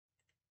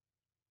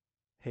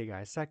Hey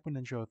guys,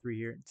 Sackman03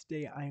 here, and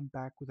today I am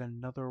back with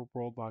another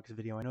WorldBox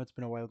video. I know it's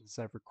been a while since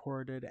I've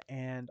recorded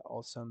and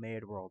also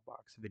made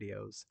WorldBox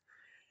videos,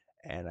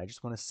 and I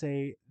just want to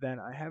say that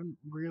I haven't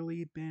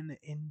really been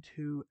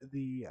into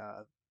the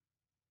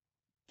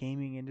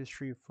gaming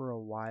industry for a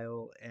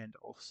while, and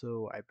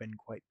also I've been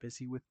quite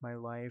busy with my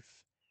life.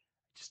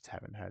 I just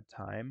haven't had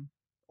time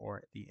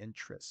or the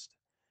interest.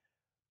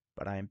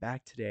 But I am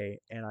back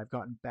today, and I've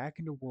gotten back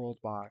into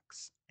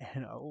WorldBox,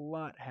 and a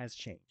lot has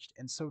changed.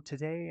 And so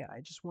today, I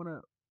just want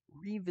to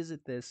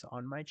revisit this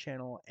on my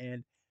channel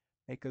and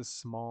make a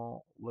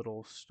small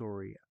little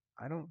story.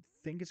 I don't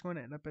think it's going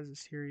to end up as a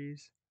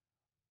series,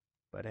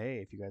 but hey,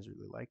 if you guys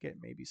really like it,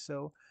 maybe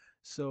so.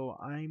 So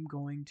I'm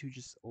going to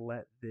just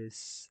let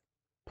this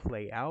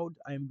play out.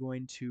 I'm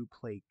going to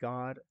play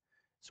God.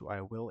 So I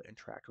will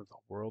interact with the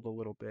world a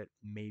little bit,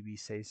 maybe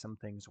say some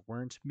things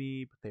weren't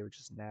me, but they were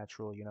just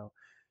natural.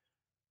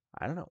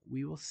 I don't know.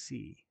 We will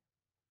see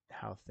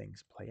how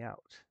things play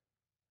out.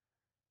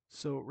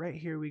 So right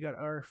here we got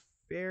our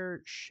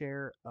fair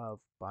share of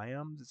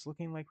biomes. It's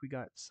looking like we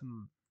got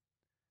some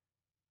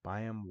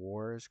biome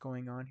wars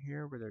going on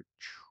here where they're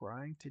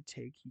trying to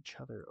take each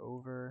other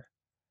over.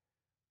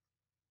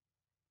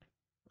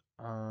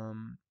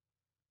 Um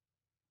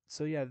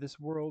so yeah, this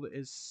world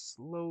is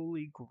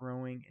slowly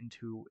growing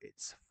into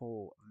its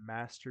full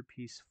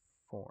masterpiece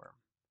form.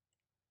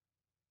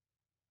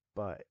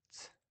 But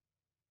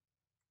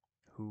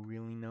who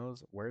really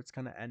knows where it's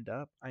going to end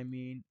up? I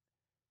mean,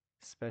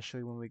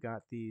 especially when we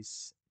got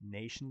these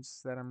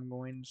nations that I'm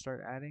going to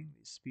start adding,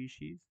 these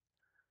species.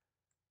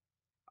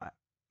 I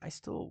I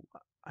still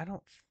I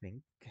don't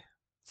think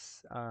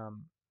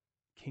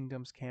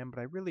kingdoms can, but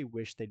I really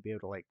wish they'd be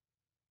able to like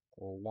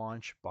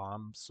launch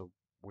bombs so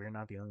we're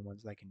not the only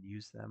ones that can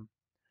use them.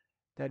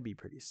 That'd be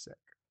pretty sick.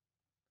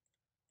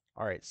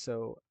 All right,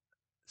 so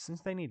since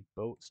they need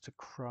boats to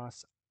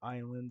cross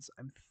islands,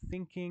 I'm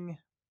thinking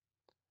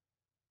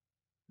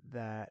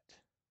that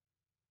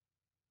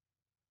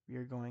we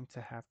are going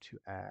to have to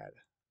add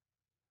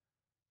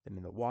them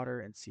in the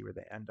water and see where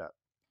they end up.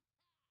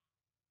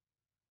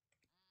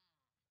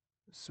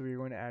 So we're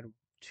going to add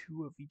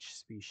two of each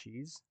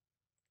species,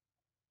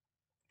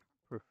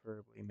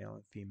 preferably male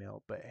and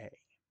female, but hey,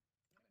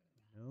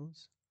 who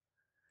knows?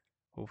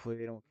 Hopefully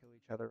they don't kill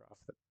each other off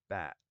the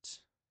bat,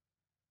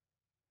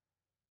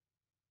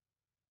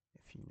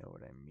 if you know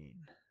what I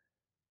mean.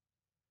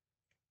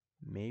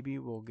 Maybe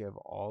we'll give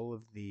all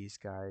of these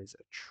guys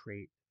a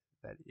trait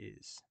that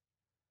is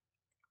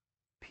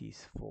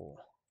peaceful.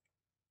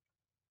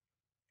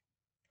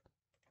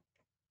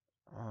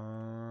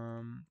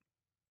 Um,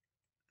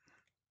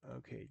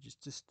 okay,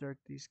 just to start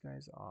these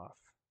guys off.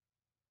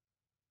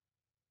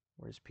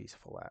 Where's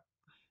peaceful at?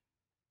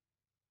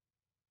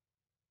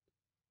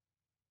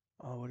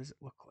 Oh, what does it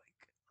look like?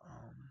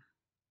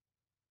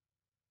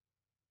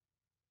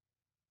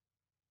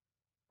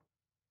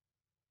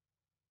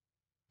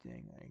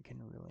 Dang, I can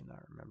really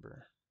not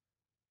remember.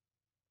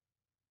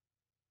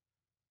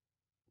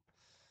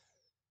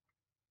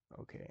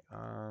 Okay,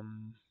 I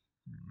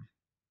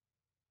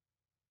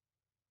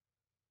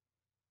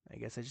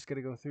guess I just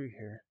gotta go through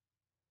here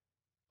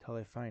till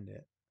I find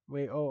it.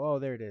 Wait, oh,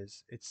 there it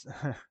is. It's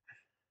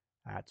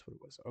that's what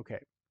it was.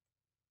 Okay.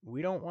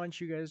 We don't want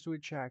you guys to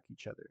attack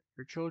each other.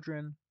 Your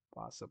children,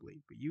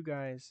 possibly, but you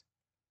guys,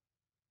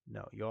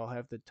 no. You all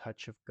have the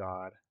touch of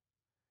God.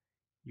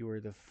 You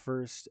are the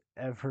first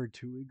ever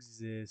to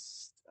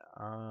exist.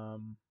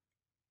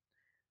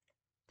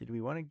 Did we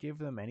want to give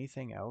them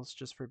anything else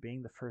just for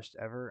being the first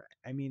ever?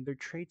 I mean, their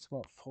traits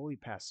won't fully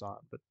pass on,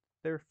 but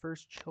their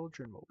first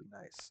children will be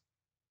nice.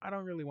 I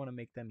don't really want to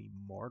make them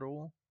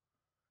immortal,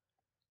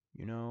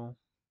 you know,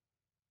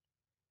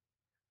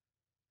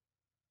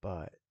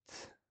 but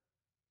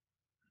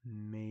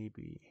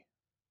maybe.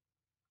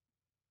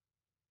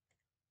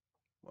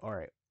 All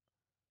right,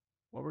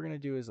 what we're going to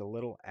do is a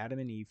little Adam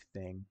and Eve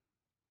thing.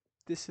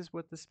 This is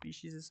what the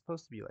species is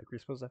supposed to be like. We're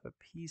supposed to have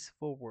a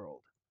peaceful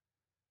world.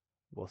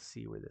 We'll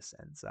see where this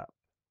ends up.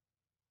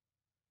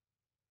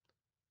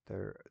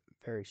 They're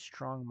very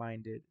strong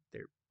minded,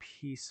 they're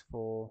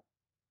peaceful,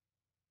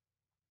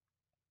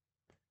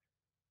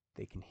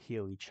 they can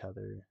heal each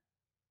other,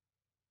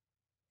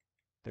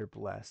 they're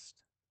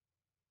blessed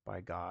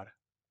by God.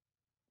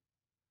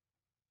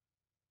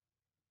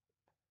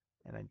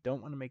 And I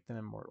don't want to make them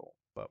immortal,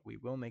 but we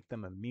will make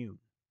them immune.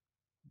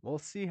 We'll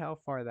see how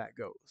far that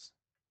goes.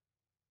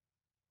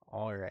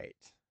 All right.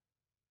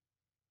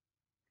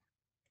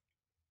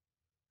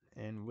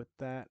 And with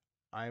that,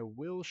 I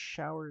will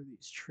shower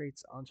these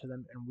traits onto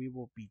them and we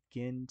will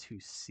begin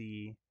to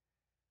see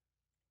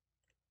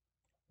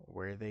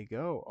where they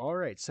go. All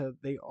right, so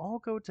they all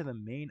go to the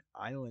main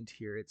island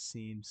here, it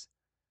seems.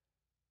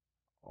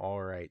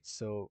 All right,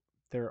 so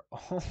they're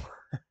all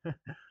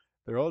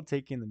they're all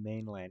taking the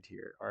mainland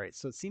here. All right,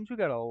 so it seems we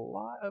got a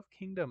lot of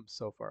kingdoms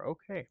so far.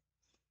 Okay,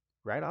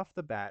 right off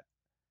the bat.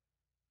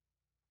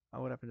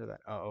 Oh, what happened to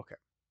that? Oh, okay.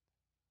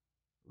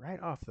 Right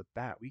off the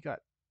bat, we got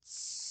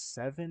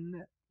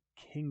 7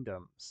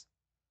 kingdoms.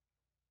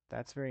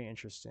 That's very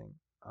interesting.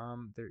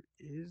 There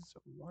is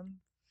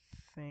one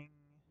thing.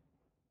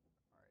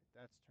 All right,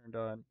 that's turned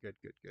on. Good,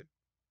 good, good.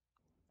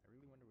 I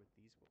really wonder what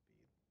these will be.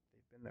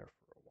 They've been there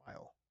for a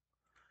while.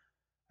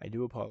 I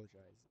do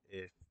apologize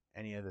if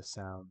any of the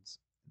sounds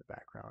in the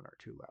background are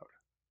too loud.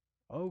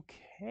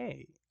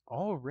 Okay,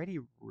 already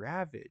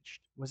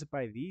ravaged. Was it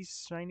by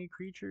these shiny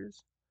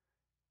creatures?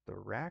 The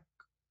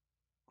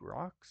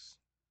rocks?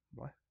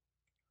 What?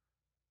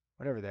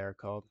 Whatever they are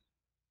called.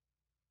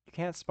 You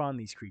can't spawn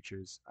these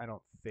creatures, I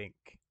don't think.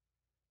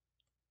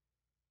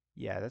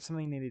 Yeah, that's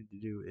something they needed to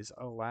do is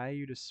allow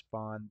you to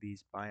spawn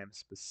these biome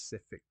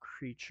specific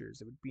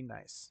creatures. It would be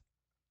nice.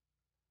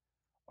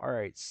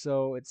 Alright,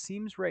 so it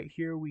seems right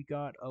here we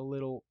got a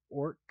little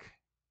orc.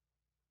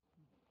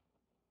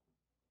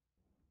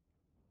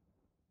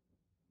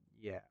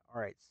 Yeah,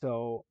 alright,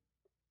 so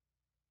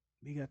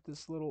we got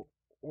this little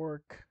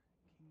orc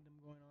kingdom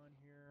going on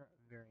here.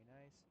 Very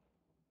nice.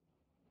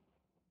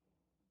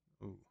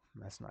 Ooh,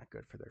 that's not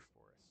good for their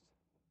forest.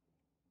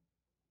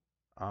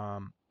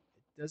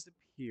 It does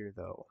appear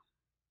though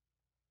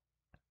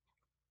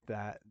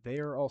that they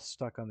are all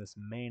stuck on this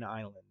main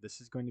island. This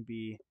is going to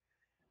be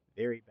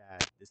very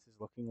bad. This is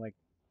looking like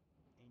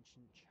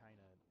ancient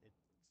China.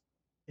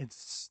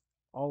 It's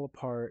all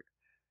apart.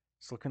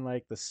 It's looking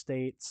like the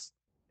states.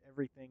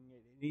 Everything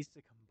it needs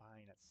to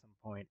combine at some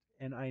point,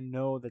 and I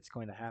know that's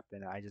going to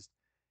happen. I just,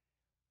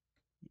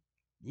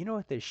 you know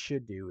what they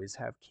should do is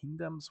have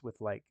kingdoms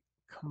with like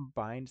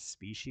combined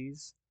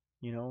species.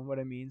 You know what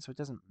I mean? So it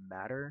doesn't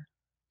matter.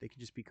 They can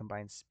just be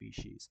combined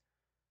species.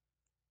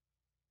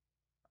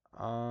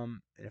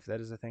 And if that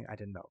is a thing, I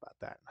didn't know about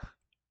that.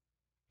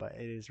 But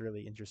it is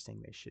really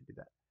interesting they should do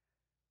that.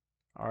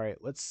 All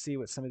right, let's see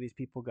what some of these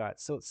people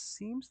got. So it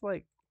seems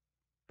like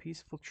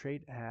peaceful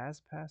trade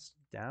has passed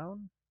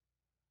down.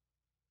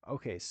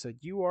 Okay, so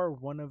you are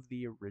one of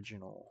the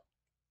original.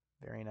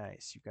 Very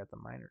nice. You got the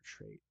minor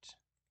trait.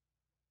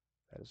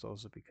 That is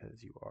also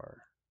because you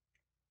are.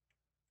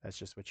 That's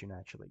just what you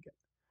naturally get.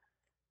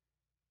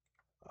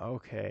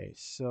 Okay,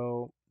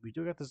 so we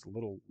do got this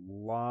little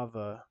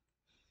lava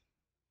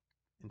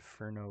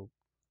inferno.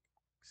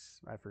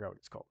 I forgot what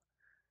it's called.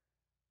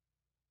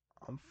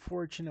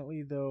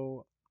 Unfortunately,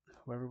 though,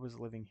 whoever was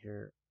living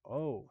here.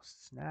 Oh,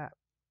 snap.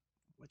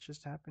 What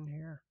just happened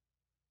here?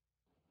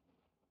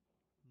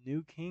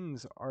 New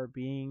kings are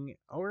being.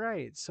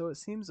 Alright, so it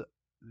seems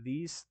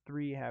these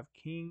three have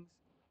kings.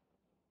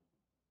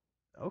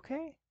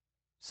 Okay.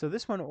 So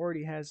this one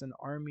already has an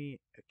army,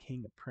 a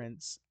king, a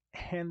prince,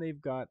 and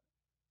they've got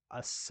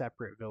a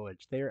separate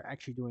village. They are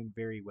actually doing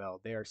very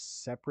well. They are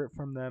separate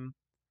from them.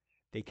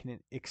 They can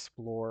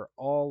explore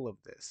all of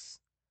this.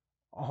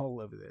 All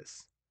of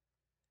this.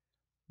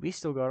 We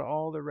still got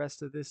all the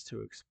rest of this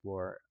to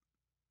explore.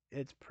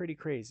 It's pretty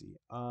crazy.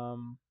 But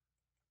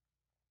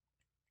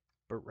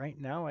right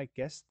now I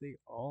guess they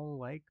all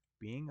like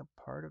being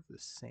a part of the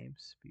same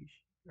species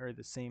or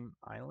the same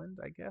island,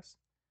 I guess.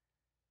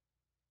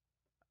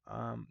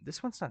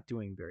 This one's not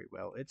doing very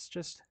well. It's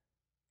just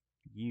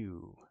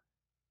you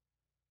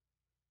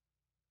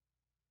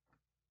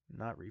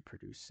not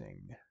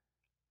reproducing.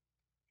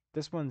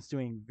 This one's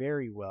doing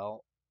very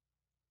well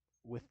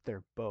with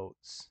their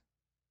boats.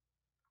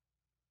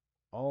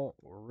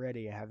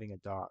 Already having a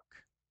dock,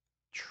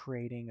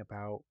 trading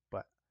about,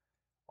 but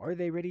are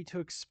they ready to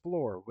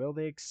explore? Will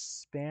they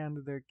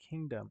expand their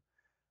kingdom?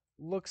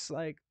 Looks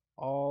like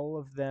all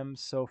of them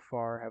so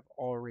far have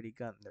already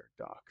gotten their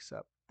docks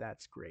up.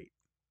 That's great.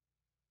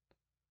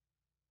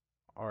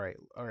 All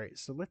right.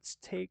 So let's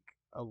take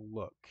a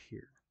look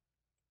here.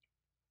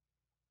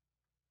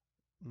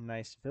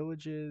 Nice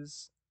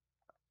villages.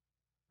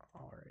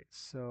 All right.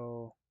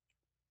 So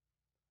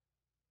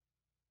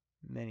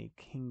many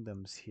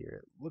kingdoms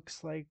here. It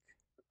looks like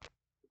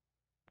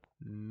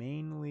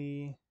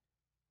mainly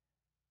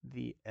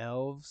the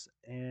elves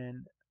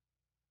and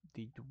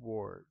the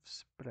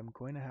dwarves. But I'm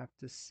going to have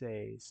to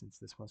say, since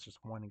this one's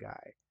just one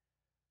guy,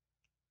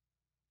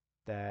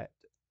 that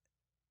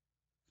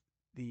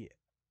the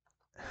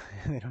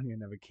they don't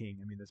even have a king.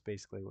 I mean, that's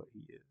basically what he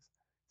is.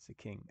 It's a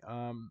king.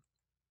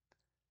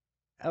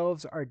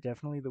 Elves are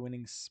definitely the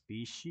winning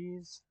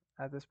species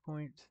at this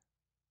point,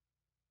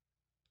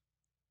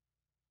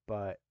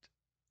 but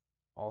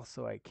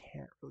also I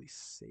can't really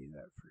say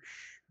that for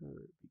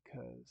sure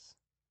because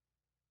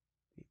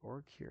the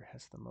orc here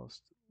has the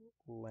most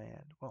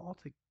land. Well,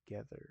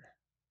 altogether,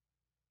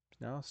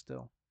 no,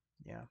 still,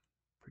 yeah,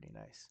 pretty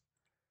nice.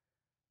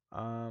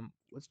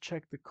 Let's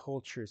check the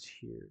cultures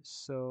here.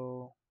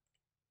 So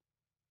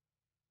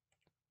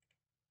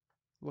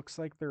looks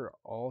like they're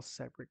all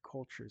separate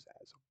cultures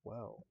as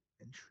well.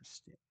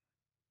 Interesting.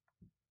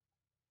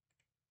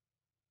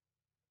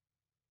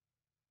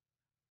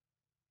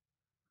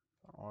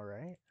 All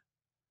right.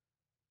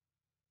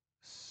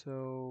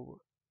 So,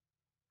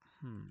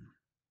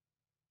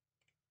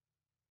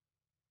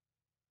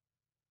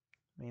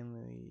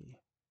 mainly,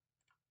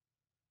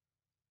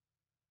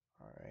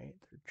 all right.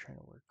 They're trying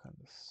to work on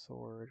the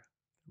sword.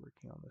 They're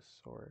working on the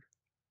sword.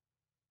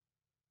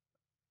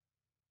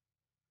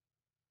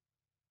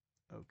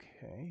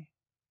 Okay.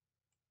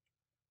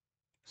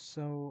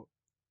 So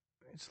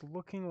it's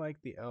looking like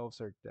the elves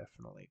are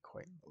definitely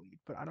quite in the lead,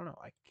 but I don't know.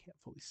 I can't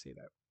fully say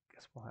that.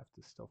 Guess we'll have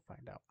to still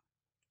find out.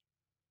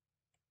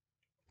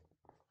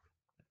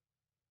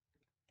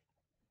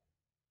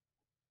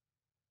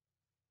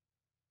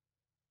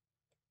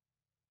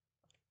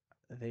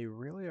 They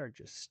really are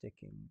just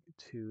sticking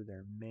to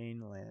their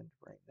mainland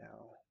right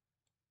now,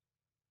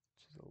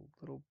 which is a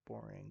little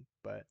boring,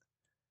 but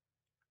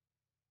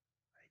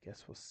I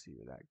guess we'll see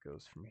where that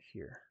goes from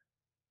here.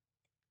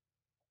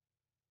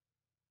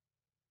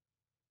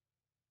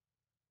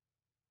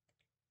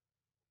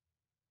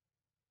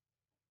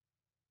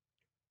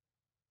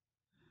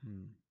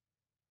 Hmm.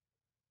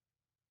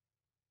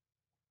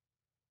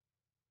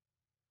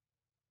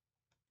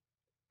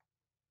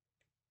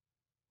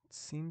 It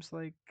seems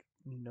like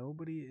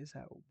nobody is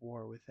at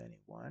war with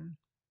anyone.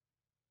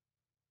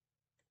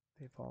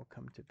 They've all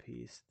come to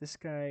peace. This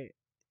guy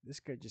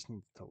just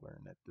needs to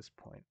learn at this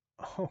point.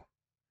 Oh,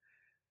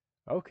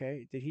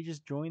 okay. Did he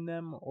just join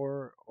them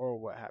or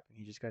what happened?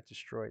 He just got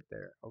destroyed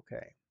there.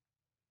 Okay.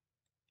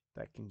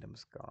 That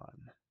kingdom's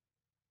gone.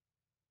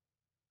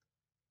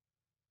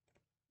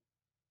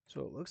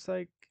 So it looks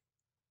like,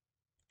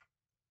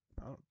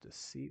 oh,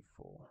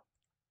 deceitful.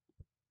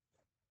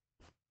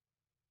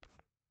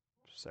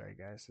 Sorry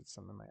guys, it's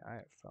something my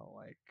eye felt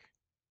like.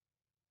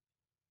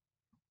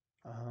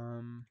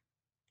 Um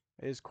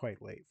it is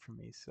quite late for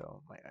me,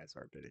 so my eyes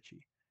are a bit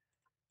itchy.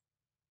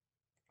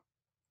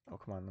 Oh,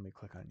 come on, let me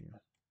click on you.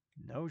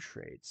 No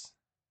trades.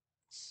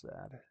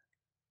 Sad.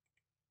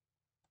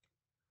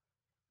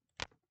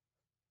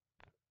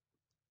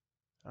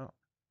 Oh.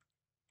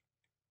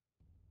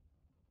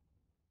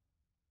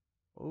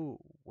 Oh,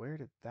 where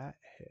did that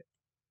hit?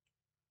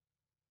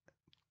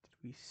 Did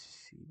we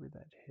see where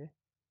that hit?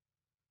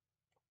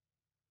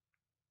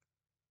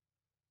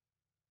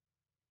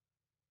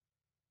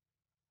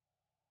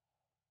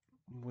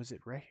 Was it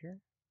right here?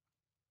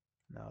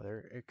 No,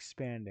 they're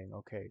expanding.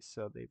 Okay,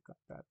 so they've got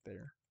that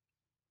there.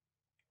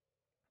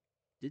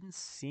 Didn't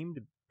seem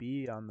to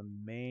be on the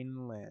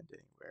mainland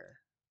anywhere.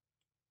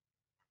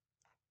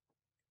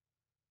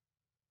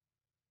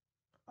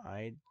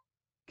 I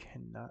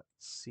cannot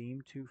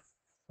seem to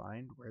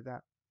find where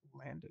that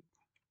landed.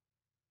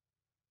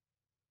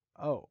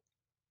 Oh,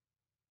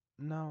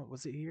 no,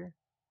 was it here?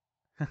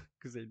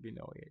 Because there'd be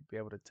no way I'd be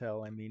able to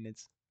tell. I mean,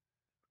 it's,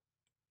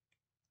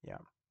 yeah.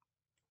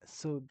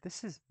 So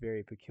this is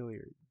very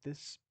peculiar.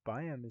 This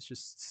biome is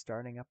just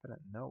starting up out of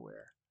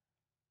nowhere.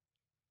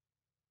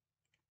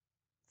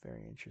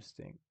 Very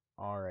interesting.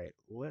 All right,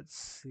 let's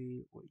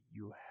see what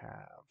you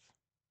have.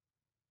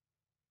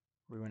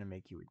 We're going to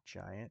make you a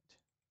giant,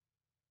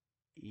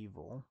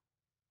 evil.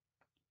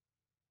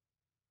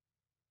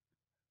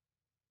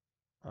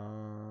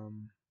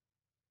 Um,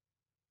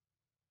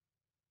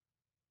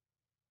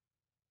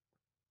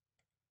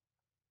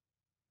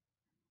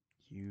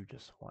 you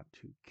just want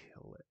to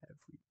kill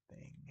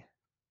everything.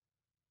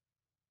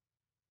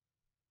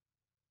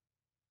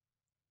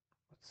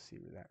 Let's see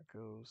where that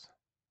goes.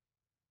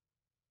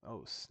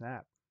 Oh,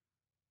 snap.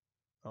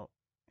 Oh,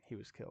 he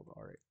was killed.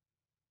 All right.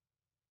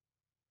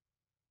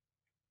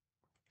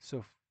 So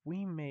if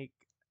we make,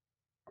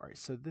 all right,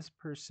 so this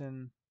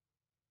person,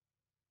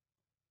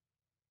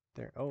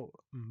 there, oh,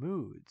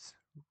 moods.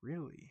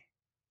 Really?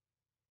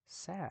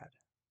 Sad.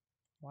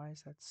 Why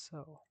is that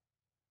so?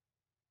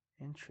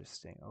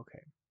 Interesting.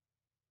 Okay.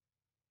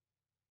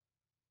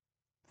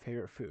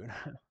 Favorite food.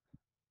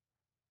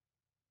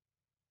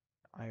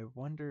 I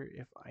wonder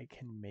if I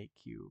can make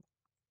you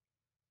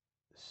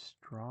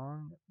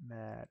strong,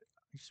 mad.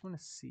 I just want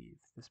to see if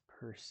this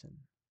person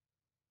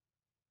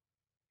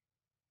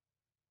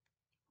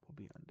will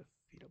be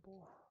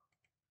undefeatable.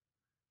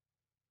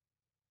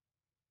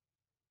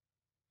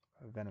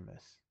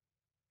 Venomous.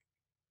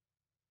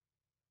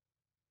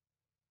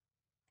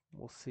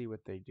 We'll see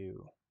what they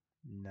do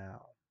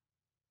now.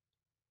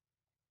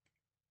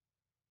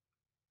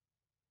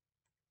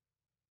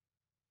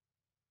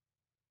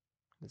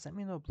 Does that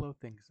mean they'll blow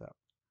things up?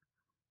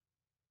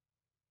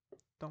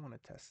 Don't want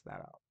to test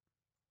that out.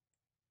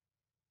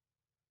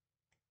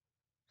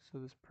 So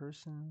this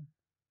person,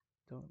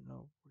 don't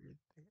know where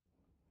they.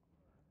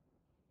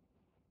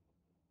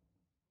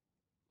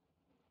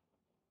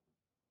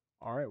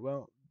 All right,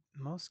 well,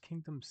 most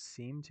kingdoms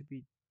seem to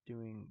be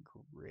doing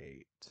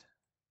great.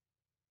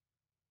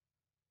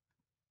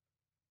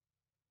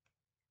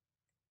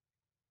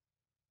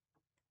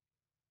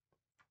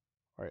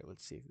 All right,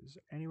 let's see if there's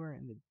anywhere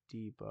in the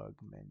debug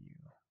menu.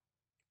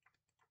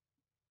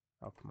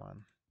 Oh, come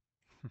on.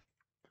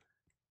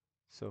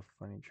 So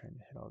funny trying to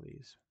hit all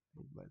these.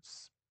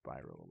 Let's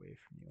spiral away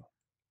from you.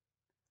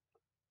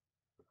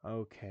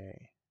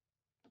 Okay.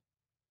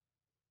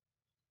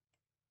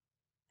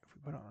 If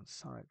we put on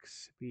Sonic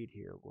Speed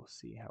here, we'll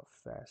see how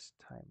fast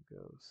time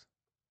goes.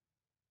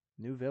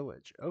 New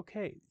village.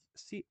 Okay.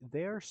 See,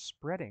 they are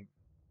spreading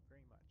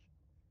very much.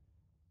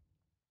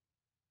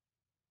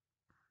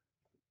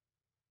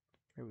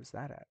 Where was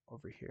that at?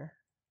 Over here?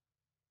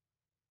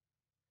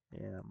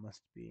 Yeah, it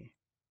must be.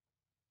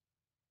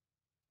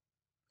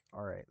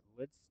 All right,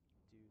 let's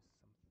do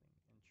something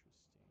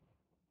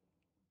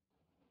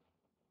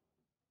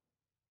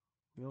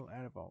We'll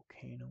add a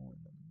volcano in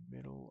the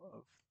middle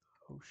of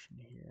the ocean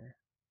here.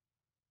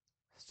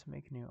 Just to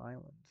make a new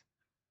island.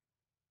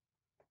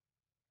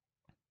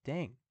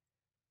 Dang.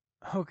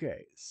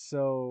 Okay,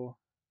 so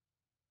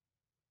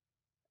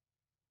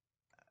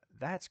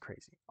that's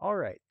crazy. All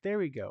right, there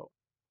we go.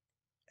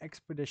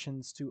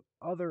 Expeditions to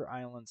other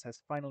islands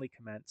has finally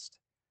commenced.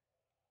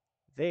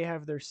 They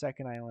have their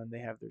second island. They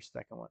have their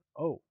second one.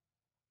 Oh,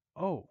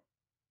 oh,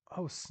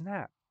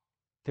 snap.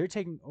 They're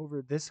taking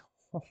over this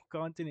whole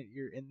continent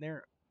here, and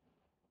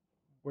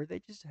were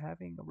they just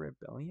having a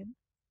rebellion?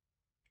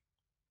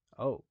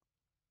 Oh,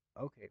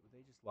 okay. Well,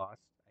 they just lost,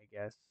 I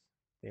guess.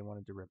 They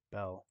wanted to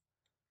rebel.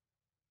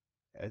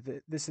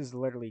 This is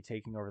literally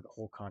taking over the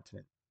whole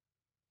continent.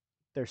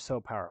 They're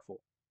so powerful.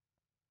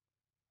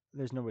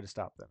 There's no way to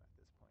stop them at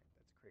this point.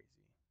 That's crazy.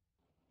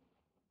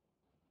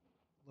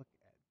 Look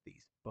at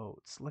these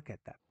boats. Look at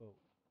that boat.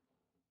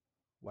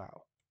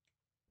 Wow.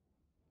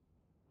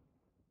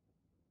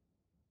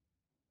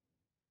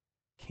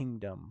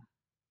 Kingdom.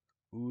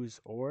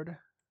 Uzord?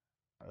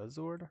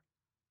 Uzord?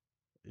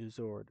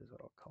 Uzord is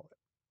what I'll call it.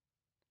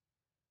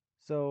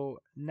 So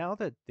now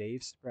that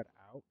they've spread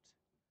out,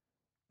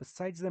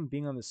 besides them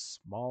being on this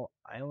small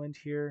island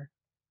here,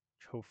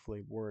 which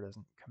hopefully war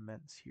doesn't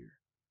commence here,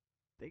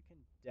 they can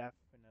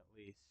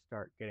definitely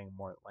start getting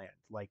more land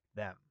like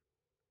them.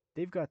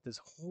 They've got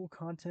this whole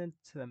continent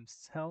to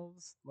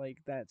themselves. Like,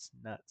 that's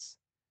nuts.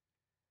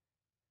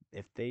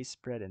 If they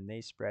spread and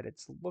they spread,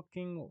 it's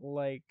looking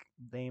like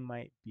they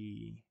might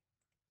be,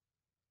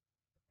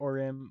 or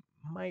it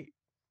might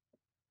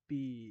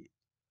be.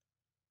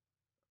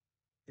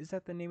 Is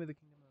that the name of the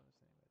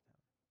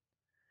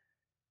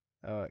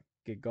kingdom?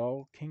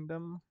 Gigal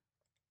Kingdom.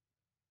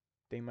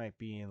 They might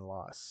be in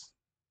loss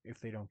if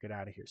they don't get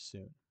out of here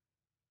soon.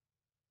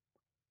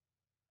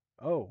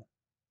 Oh,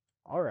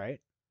 all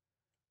right.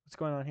 What's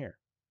going on here?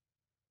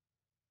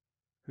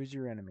 Who's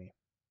your enemy?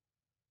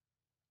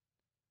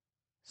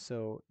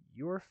 So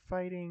you're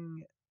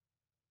fighting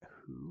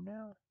who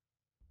now?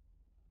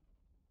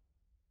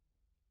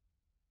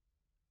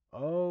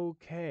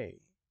 Okay.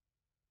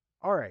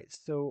 All right.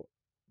 So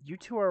you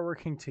two are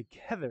working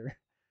together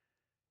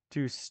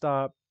to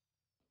stop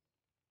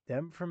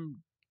them from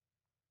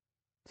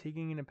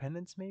taking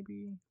independence,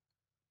 maybe?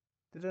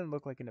 They didn't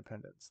look like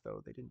independence,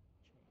 though. They didn't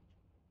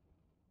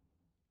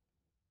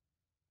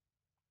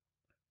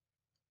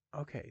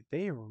change. Okay,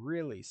 they're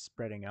really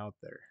spreading out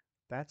there.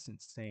 That's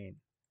insane.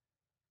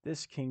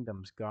 This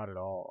kingdom's got it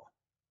all.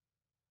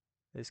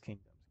 This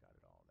kingdom's got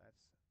it all.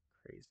 That's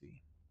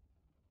crazy.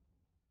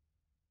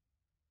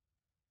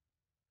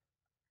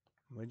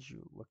 Would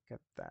you look at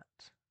that?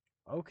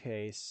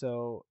 Okay,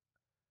 so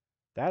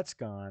that's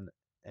gone,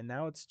 and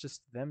now it's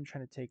just them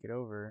trying to take it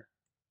over.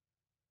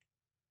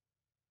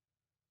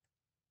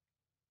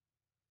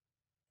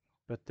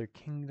 But their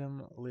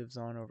kingdom lives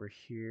on over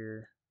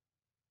here.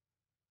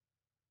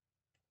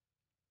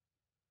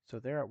 So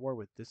they're at war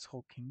with this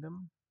whole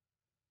kingdom?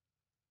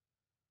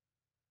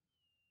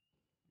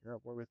 You're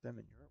at war with them,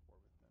 and you're at war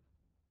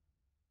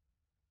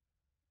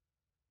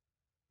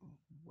with them.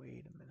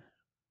 Wait a minute.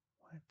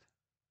 What?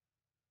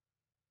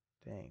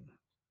 Dang.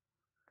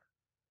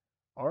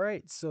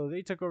 Alright, so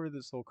they took over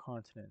this whole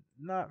continent.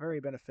 Not very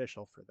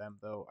beneficial for them,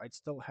 though. I'd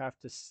still have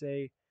to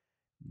say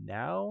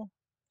now,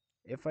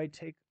 if I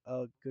take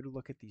a good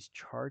look at these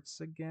charts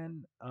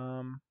again,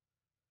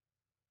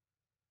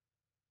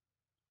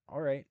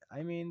 alright,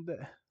 I mean,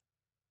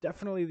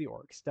 definitely the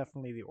orcs.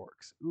 Definitely the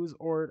orcs.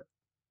 Ord,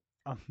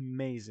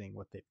 amazing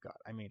what they've got.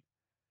 I mean,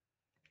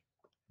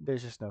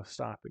 there's just no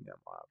stopping them,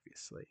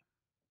 obviously.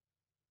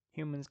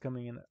 Humans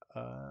coming in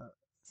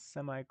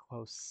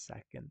semi-close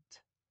second.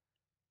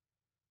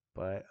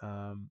 But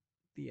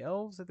the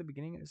elves at the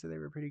beginning, I said they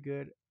were pretty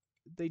good.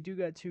 They do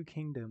got two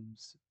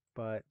kingdoms,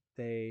 but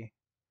they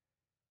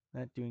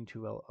not doing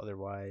too well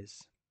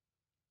otherwise.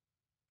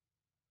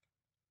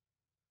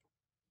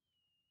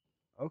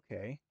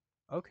 Okay.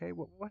 Okay,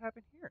 what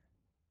happened here?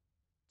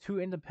 Two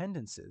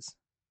independences.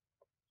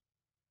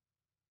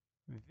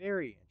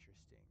 Very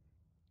interesting.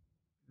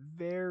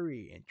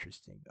 Very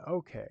interesting.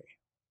 Okay.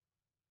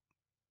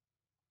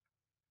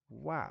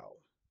 Wow.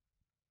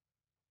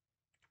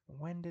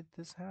 When did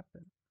this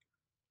happen?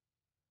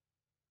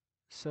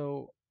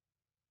 So,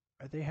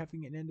 are they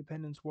having an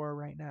independence war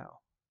right now?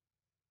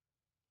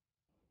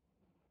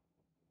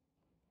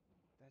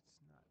 That's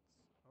nuts.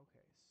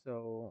 Okay,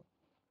 so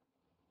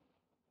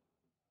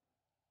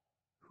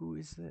who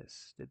is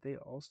this? Did they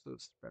also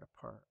spread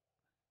apart?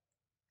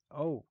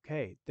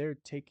 Okay, they're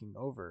taking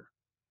over.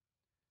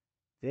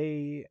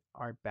 They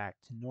are back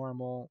to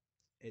normal.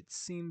 It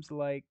seems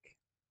like,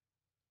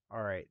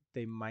 all right,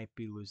 they might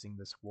be losing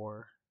this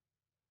war.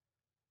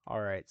 All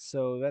right,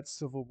 so that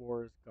civil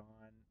war is gone.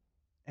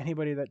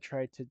 Anybody that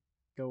tried to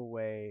go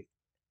away,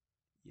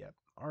 yep.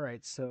 All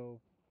right,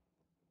 so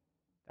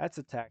that's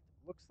attacked.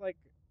 Looks like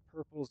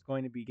Purple's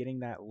going to be getting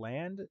that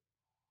land.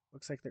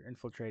 Looks like they're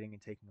infiltrating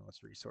and taking all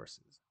its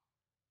resources.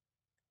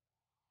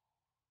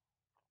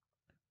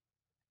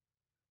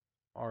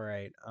 All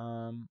right,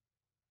 what's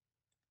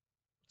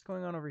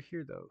going on over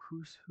here though?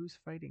 Who's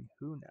fighting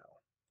who now?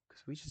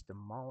 Because we just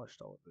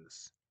demolished all of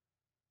this.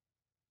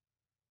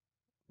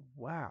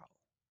 Wow.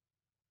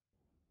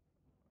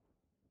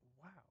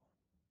 Wow.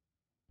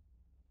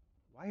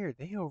 Why are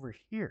they over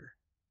here?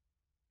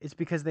 It's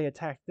because they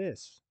attacked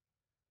this.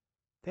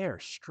 They are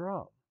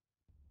strong.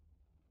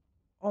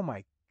 Oh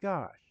my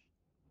gosh.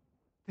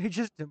 They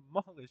just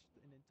demolished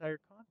an entire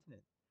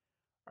continent.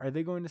 Are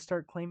they going to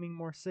start claiming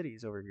more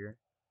cities over here?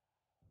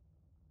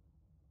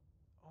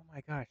 Oh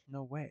my gosh,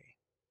 no way.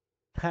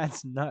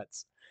 That's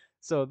nuts.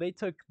 So they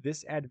took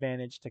this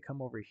advantage to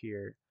come over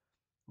here.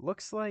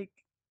 Looks like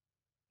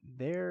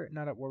they're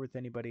not at war with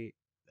anybody.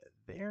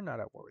 They're not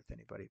at war with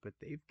anybody, but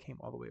they've came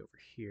all the way over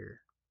here.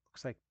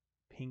 Looks like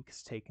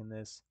Pink's taken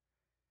this.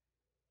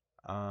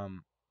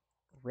 Um,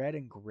 Red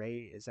and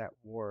Gray is at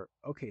war.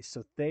 Okay,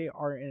 so they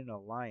are in an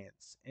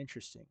alliance.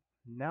 Interesting.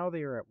 Now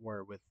they are at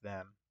war with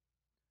them.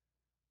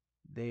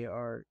 They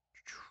are.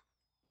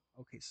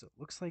 Okay, so it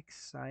looks like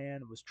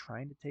Cyan was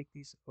trying to take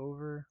these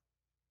over.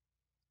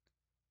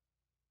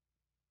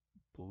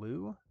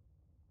 Blue?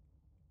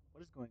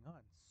 What is going on?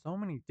 So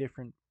many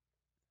different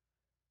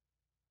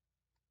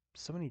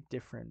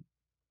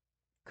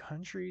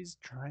countries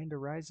trying to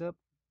rise up.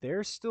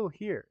 They're still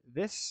here.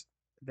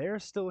 They're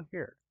still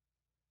here.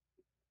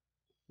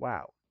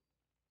 Wow.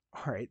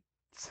 All right.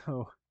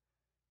 So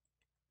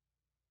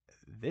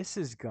this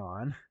is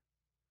gone.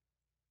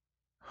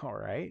 All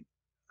right.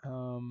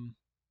 Um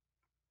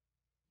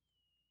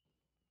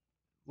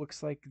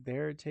Looks like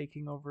they're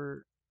taking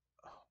over.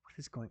 Oh, what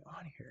is going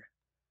on here?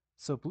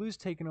 So blue's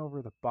taken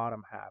over the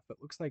bottom half. It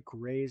looks like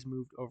gray's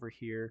moved over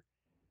here.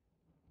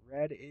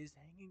 Red is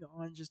hanging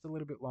on just a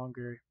little bit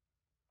longer.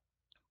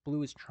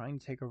 Blue is trying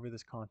to take over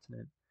this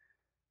continent.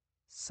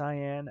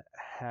 Cyan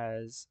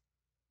has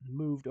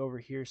moved over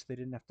here so they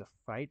didn't have to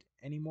fight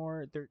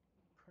anymore. They're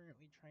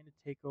currently trying to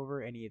take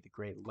over any of the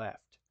gray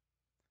left.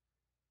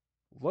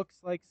 Looks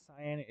like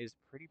Cyan is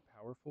pretty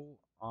powerful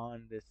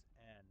on this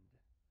end.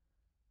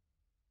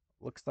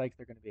 Looks like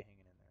they're going to be hanging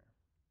in there.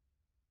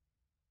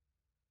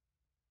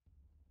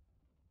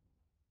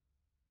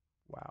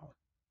 Wow.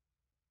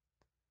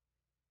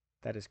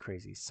 That is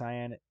crazy.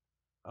 Cyan.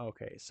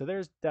 Okay, so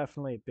there's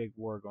definitely a big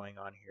war going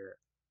on here.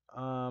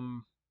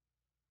 Um,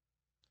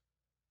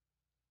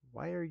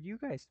 why are you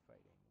guys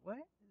fighting? What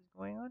is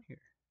going on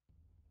here?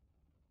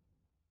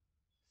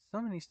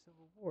 So many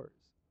civil wars.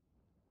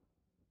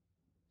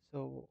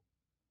 So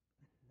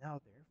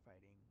now they're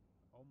fighting.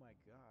 Oh my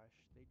gosh,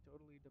 they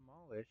totally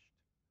demolished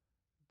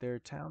their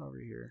town over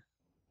here,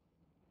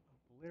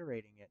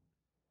 obliterating it.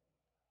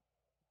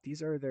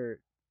 These are their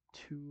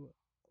two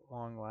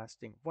long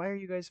lasting. Why are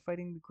you guys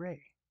fighting the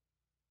gray?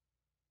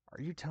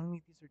 Are you telling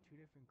me these are two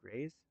different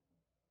grays?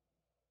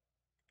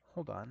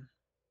 Hold on.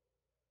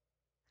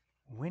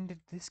 When did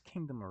this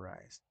kingdom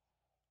arise?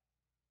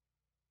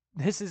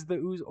 This is the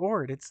Ooze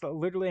Ord. It's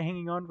literally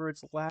hanging on for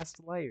its last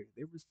life.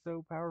 It was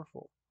so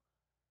powerful.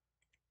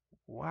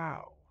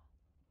 Wow.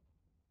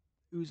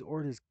 Ooze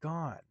Ord is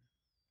gone.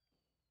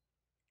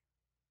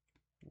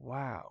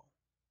 Wow.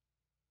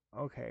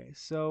 Okay,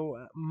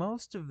 so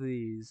most of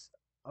these.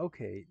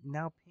 Okay,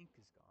 now pink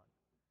is gone.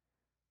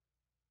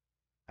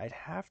 I'd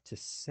have to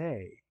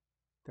say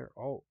they're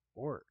all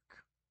orc.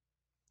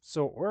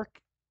 So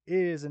orc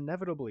is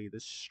inevitably the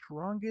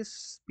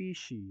strongest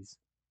species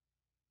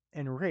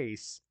and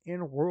race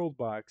in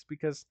WorldBox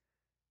because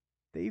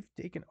they've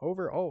taken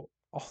over all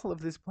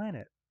of this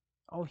planet.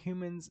 All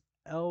humans,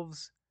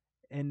 elves,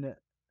 and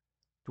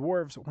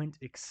dwarves went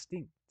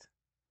extinct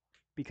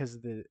because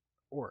of the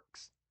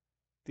orcs.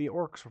 The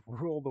orcs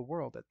rule the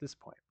world at this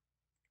point.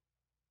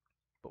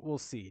 But we'll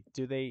see.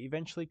 Do they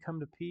eventually come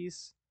to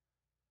peace?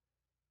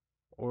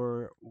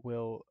 Or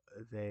will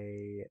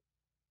they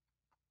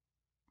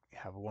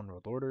have a one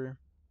world order?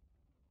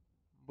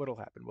 What'll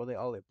happen? Will they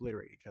all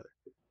obliterate each other?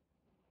 So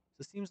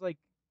it seems like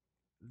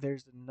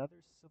there's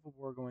another civil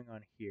war going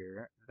on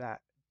here.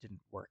 That didn't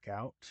work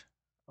out.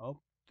 Oh,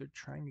 they're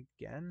trying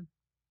again?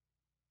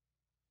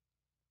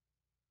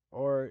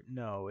 Or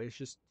no, it's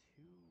just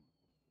two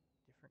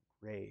different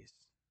grays.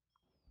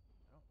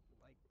 I don't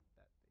like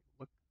that. They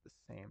look the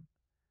same.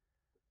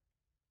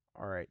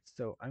 Alright,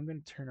 so I'm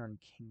going to turn on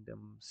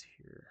kingdoms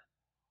here.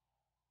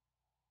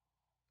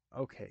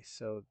 Okay,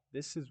 so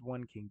this is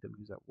one kingdom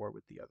who's at war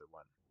with the other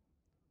one.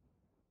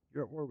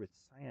 You're at war with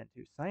Cyan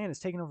too. Cyan has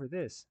taken over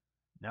this.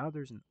 Now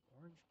there's an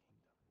orange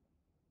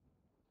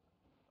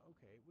kingdom.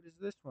 Okay, what is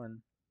this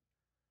one?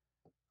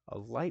 A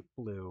light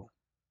blue.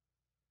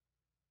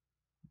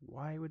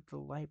 Why would the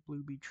light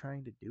blue be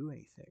trying to do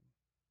anything?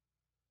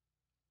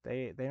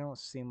 They don't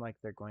seem like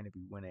they're going to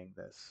be winning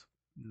this.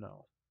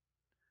 No.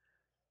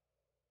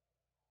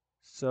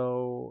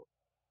 So,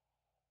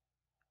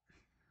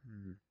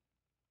 hmm,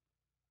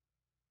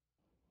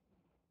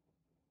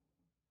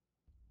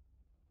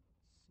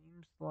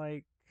 seems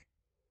like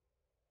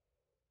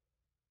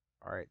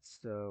all right.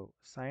 So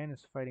Cyan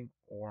is fighting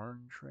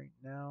orange right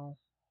now,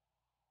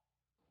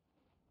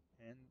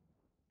 and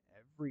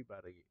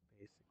everybody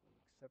basically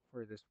except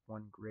for this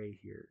one gray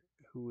here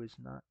who is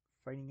not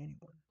fighting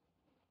anyone.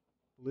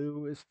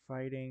 Blue is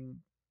fighting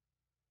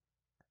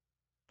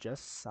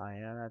just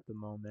Cyan at the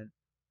moment,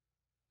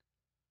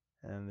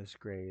 and this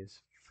gray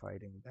is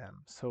fighting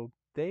them. So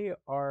they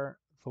are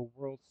the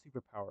world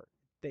superpower.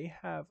 They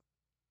have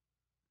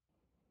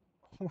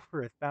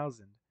over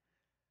 1,000.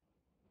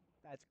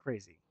 That's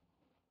crazy.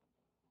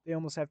 They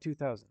almost have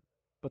 2,000,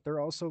 but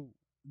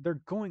they're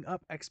going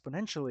up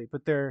exponentially,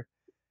 but they're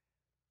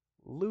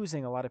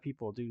losing a lot of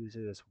people due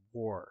to this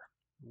war.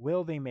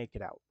 Will they make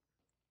it out?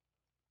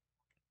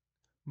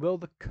 Will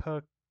the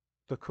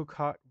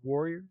Kukot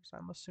warriors?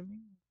 I'm assuming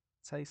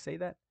that's how you say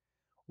that.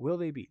 Will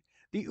they beat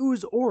the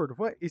Ooze Ord?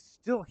 What is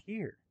still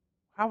here?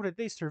 How did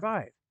they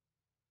survive?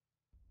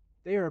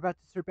 They are about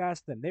to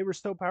surpass them. They were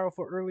so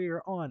powerful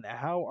earlier on.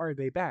 How are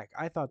they back?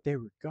 I thought they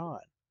were gone.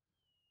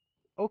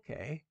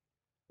 Okay.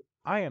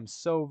 I am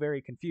so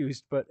very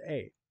confused, but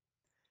hey.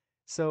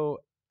 So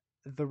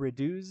the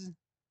Reduce,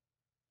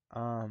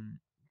 um,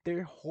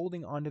 they're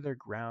holding onto their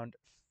ground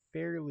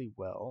fairly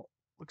well.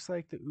 Looks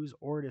like the Ooze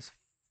Ord is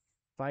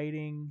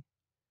fighting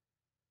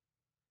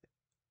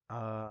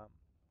um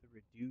the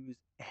Reduce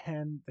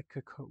and the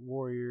Cocoa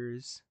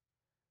Warriors.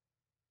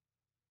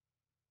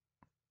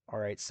 All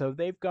right, so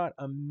they've got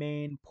a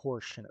main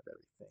portion of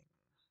everything.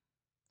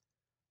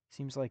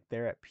 Seems like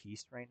they're at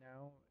peace right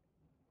now.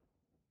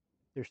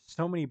 There's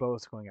so many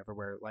boats going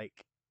everywhere. Like,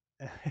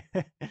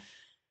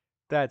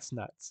 that's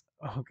nuts.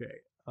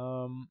 Okay.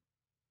 All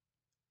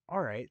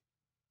right.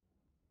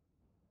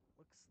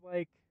 Looks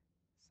like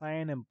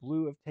Cyan and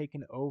Blue have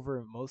taken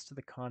over most of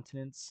the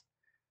continents.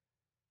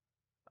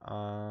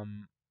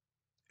 Um,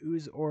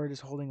 Ooze Ord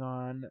is holding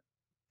on,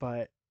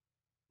 but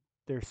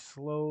they're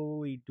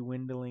slowly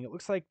dwindling. It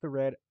looks like the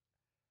red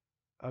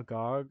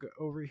Agog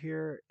over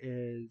here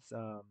is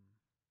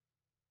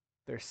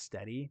they're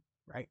steady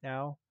right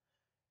now.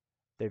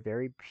 They're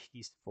very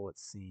peaceful, it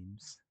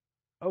seems.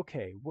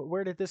 Okay,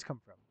 where did this come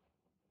from?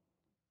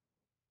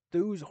 The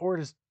Ooze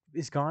Horde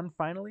is gone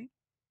finally?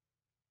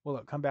 Will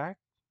it come back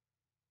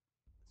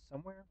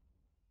somewhere?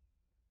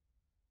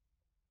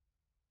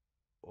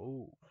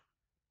 Oh,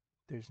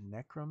 there's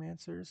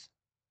necromancers?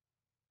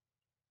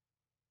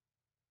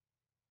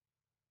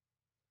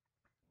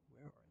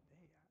 Where are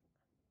they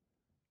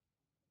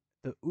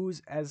at? The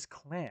Ooze as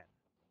clan.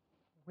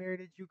 Where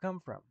did you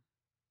come from?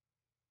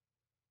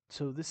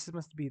 So this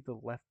must be the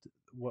left,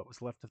 what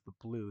was left of the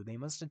blue. They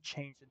must have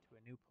changed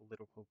into a new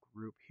political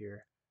group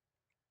here.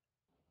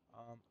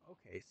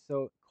 Okay,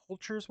 so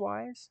cultures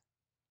wise,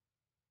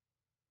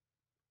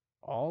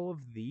 all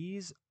of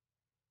these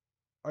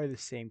are the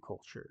same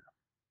culture,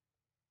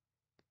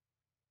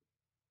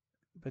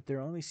 but there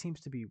only seems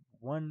to be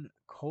one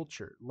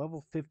culture,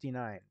 level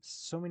 59.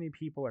 So many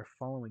people are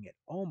following it.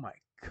 Oh my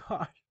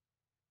god.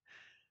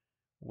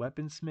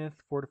 Weaponsmith,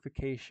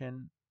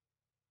 fortification,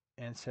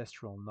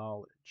 ancestral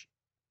knowledge.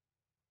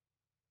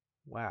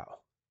 Wow.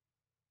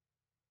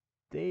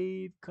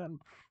 They've gone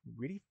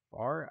pretty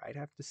far, I'd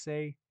have to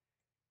say.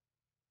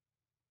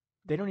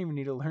 They don't even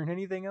need to learn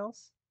anything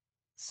else.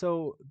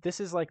 So this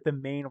is like the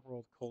main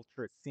world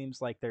culture. It seems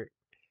like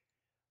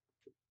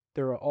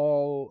they're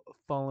all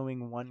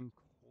following one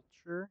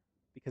culture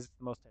because it's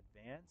the most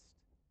advanced.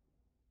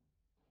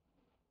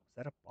 Was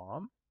that a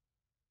bomb?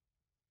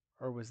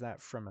 Or was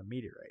that from a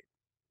meteorite?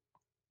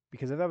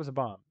 Because if that was a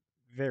bomb,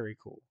 very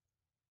cool.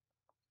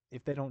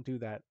 If they don't do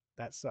that,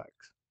 that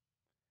sucks.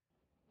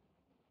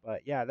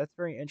 But yeah, that's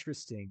very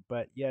interesting.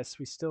 But yes,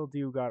 we still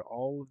do got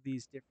all of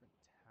these different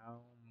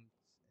towns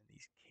and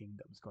these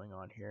kingdoms going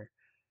on here.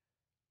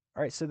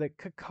 All right, so the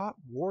Kakot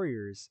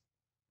warriors,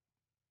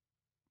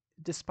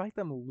 despite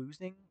them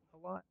losing a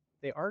lot,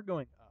 they are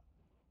going up.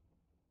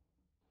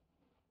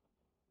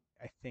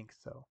 I think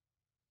so.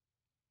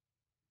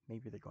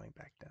 Maybe they're going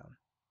back down.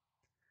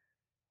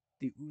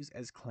 The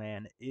Uz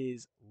clan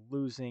is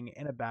losing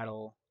in a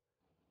battle.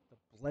 The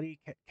Bloody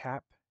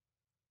Cap,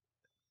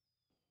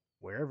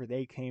 wherever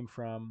they came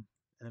from,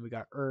 and then we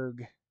got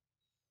Urg.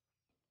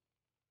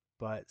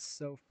 But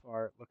so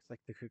far, it looks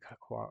like the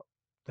Kakot,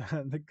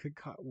 the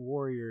Kakot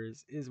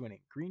Warriors is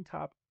winning. Green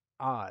Top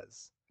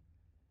Oz.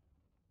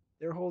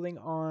 They're holding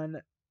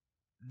on.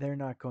 They're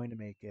not going to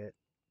make it.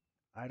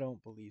 I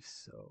don't believe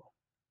so.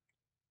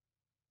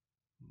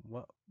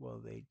 What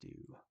will they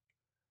do?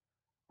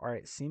 All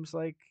right, seems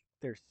like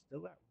they're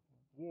still at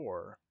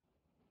war.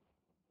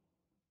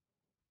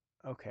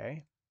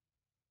 Okay.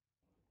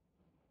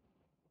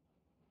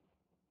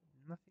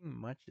 Nothing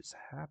much is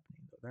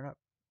happening though. They're not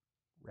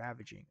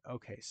ravaging.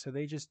 Okay, so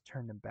they just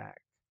turned them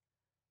back.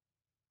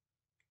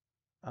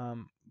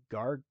 Um,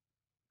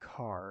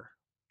 Garkar,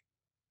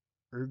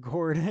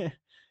 Urgord,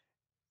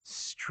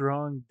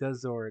 Strong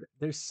Dazord.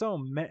 There's so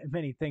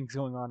many things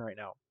going on right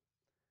now.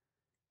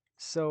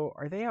 So,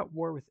 are they at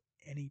war with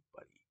anybody?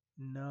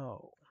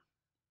 No.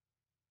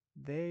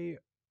 They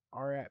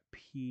are at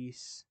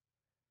peace.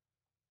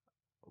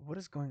 What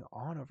is going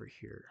on over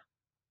here?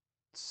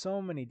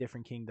 So many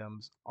different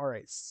kingdoms. All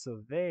right,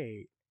 so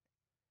they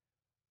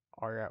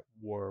are at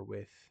war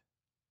with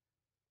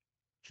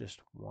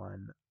just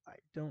one. I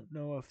don't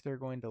know if they're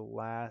going to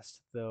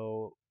last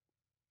though.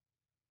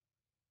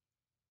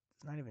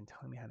 It's not even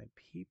telling me how many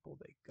people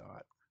they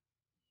got.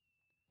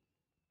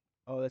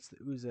 Oh, that's the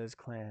Uzez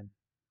clan.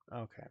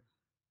 Okay.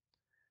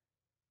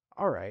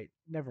 All right.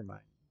 Never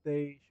mind.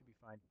 They should be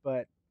fine.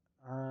 But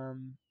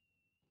um,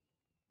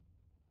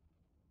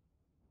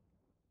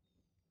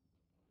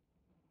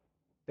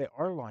 they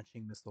are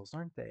launching missiles,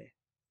 aren't they?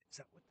 Is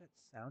that what that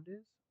sound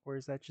is, or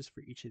is that just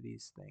for each of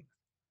these things?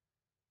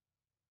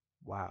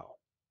 Wow.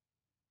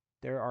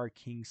 There are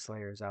King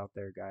Slayers out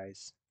there,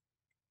 guys.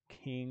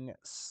 King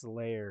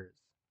Slayers.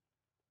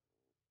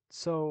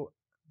 So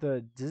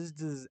the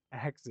Diz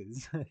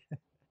axes,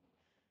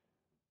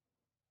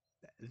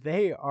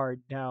 they are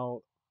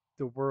now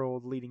the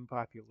world leading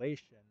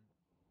population.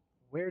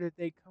 Where did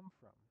they come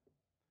from?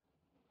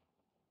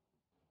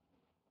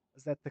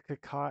 Is that the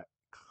Kakat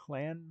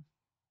clan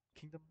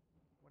kingdom,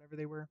 whatever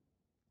they were?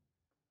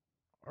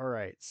 All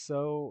right,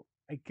 so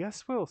I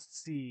guess we'll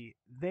see.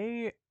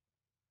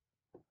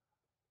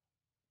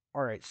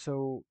 All right,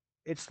 so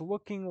it's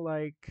looking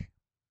like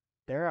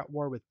they're at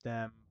war with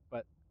them,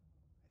 but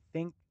I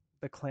think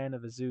the clan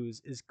of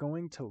Azuz is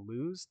going to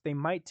lose. They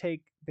might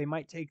take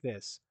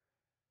this,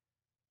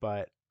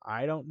 but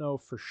I don't know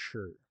for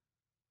sure.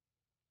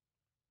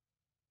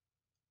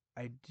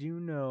 I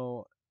do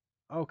know.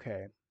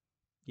 Okay,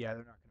 yeah, they're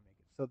not going to make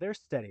it. So they're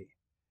steady.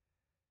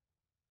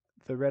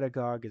 The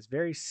Redagog is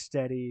very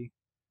steady.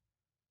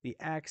 The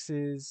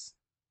Axes,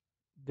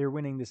 they're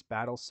winning this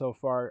battle so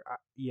far.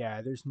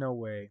 Yeah, there's no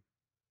way.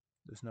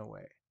 There's no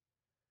way.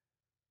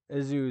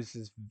 Azuz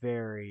is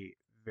very,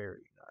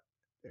 very not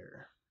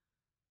there.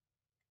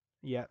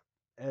 Yep,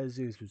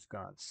 Azuz was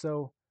gone.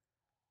 So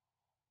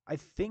I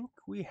think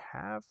we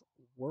have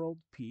world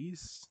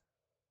peace.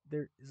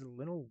 There is a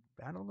little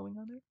battle going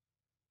on there.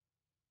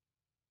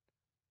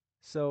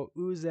 So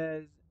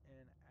Uzez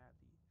and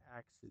the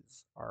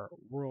Axes are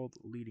world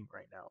leading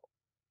right now.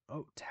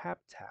 Oh, Tap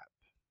Tap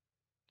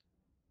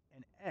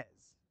and Ez.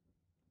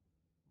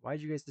 Why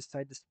did you guys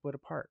decide to split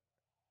apart?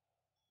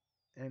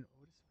 And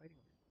what is fighting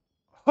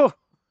over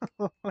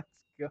here? Oh, let's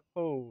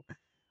go.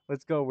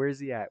 Let's go. Where's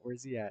he at?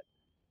 Where's he at?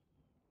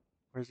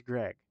 Where's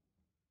Greg?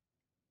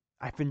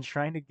 I've been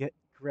trying to get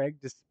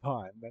Greg to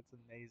spawn. That's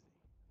amazing.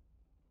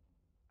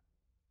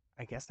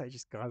 I guess I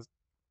just caused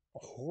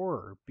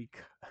horror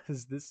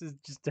because this is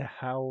just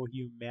how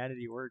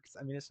humanity works.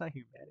 I mean, it's not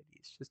humanity,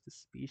 it's just a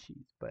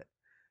species, but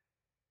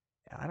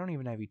I don't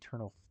even have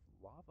eternal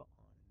lava on,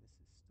 and this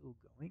is still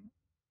going.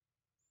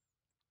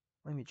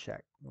 Let me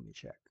check. Let me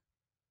check.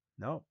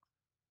 Nope.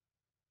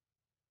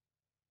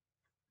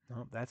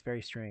 Nope. That's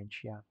very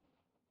strange. Yeah.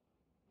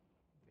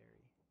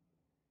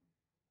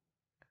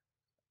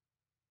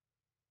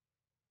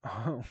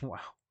 Very. Oh, wow.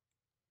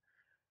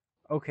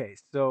 Okay,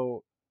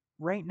 so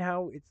right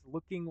now it's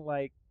looking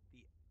like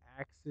the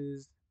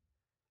Axis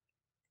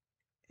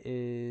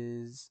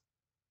is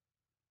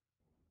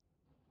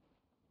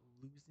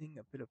losing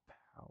a bit of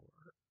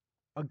power.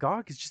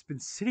 Agog has just been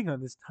sitting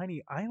on this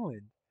tiny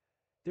island.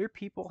 Their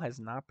people has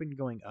not been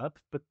going up,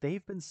 but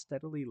they've been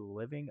steadily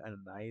living a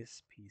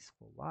nice,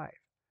 peaceful life.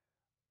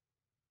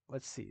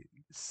 Let's see,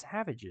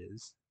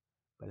 savages,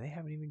 but they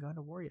haven't even gone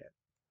to war yet.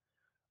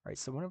 All right,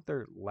 so one of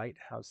their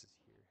lighthouses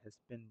here has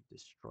been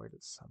destroyed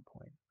at some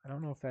point. I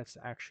don't know if that's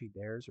actually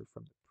theirs or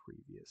from the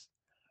previous.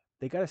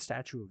 They got a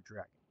statue of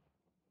dragon.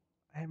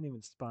 I haven't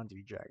even spawned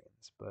any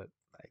dragons, but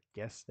I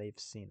guess they've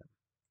seen them.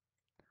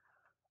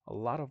 A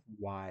lot of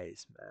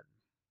wise men.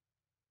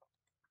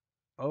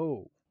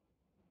 Oh,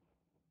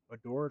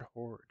 adored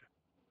horde.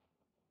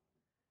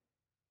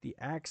 The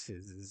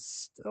Axes is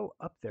still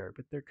up there,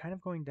 but they're kind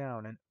of going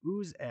down. And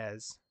Ooze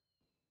as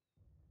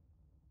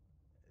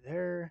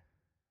they're,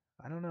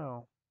 I don't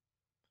know.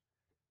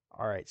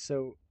 All right,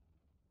 so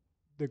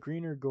the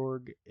greener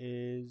Gorg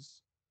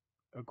is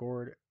a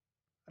Gord.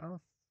 I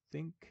don't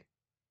think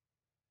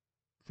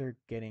they're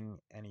getting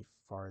any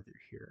farther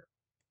here.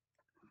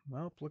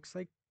 Well, it looks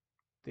like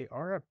they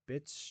are a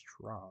bit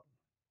strong,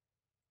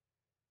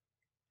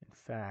 in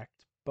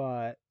fact,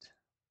 but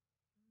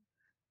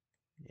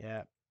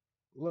yeah.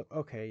 Look,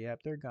 okay, yep,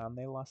 they're gone.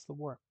 They lost the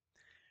war.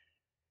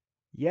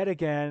 Yet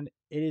again,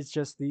 it is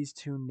just these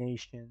two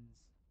nations,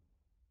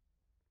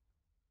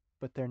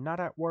 but they're not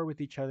at war with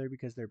each other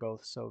because they're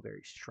both so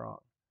very strong.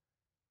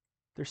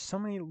 There's so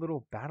many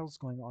little battles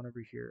going on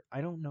over here. I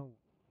don't know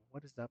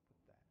what is up with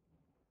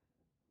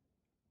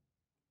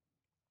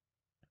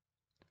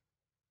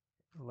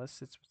that.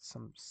 Unless it's with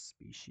some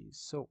species.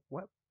 So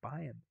what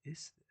biome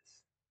is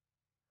this?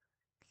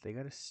 They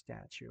got a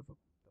statue of the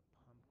pumpkin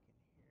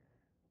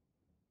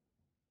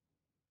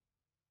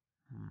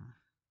here.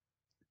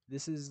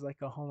 This is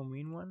like a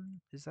Halloween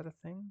one? Is that a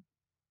thing?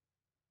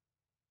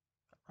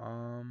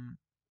 Um,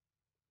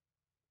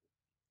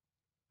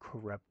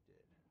 corrupted.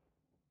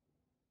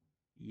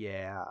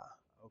 Yeah.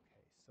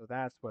 Okay, so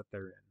that's what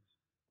they're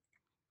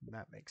in.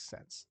 That makes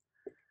sense.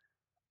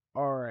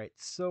 All right,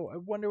 so I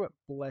wonder what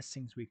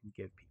blessings we can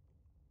give people.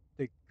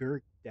 The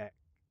Gurk deck.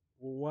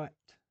 What?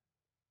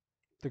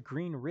 The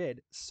Green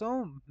Rid.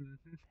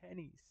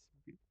 Many,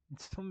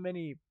 so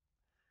many,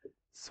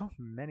 so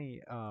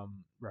many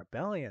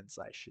rebellions,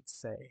 I should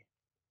say.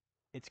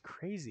 It's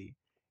crazy.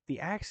 The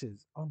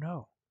Axes. Oh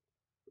no.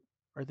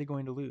 Are they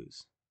going to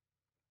lose?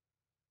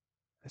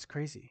 That's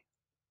crazy.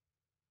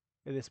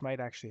 This might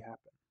actually happen.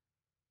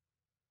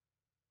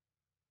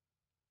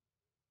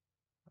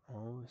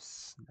 Oh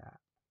snap.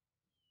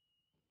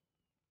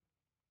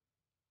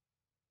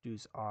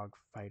 Deuce Og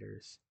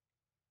fighters.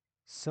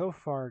 So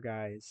far,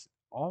 guys,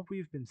 all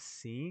we've been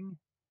seeing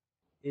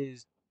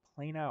is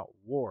plain out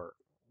war.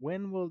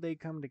 When will they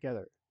come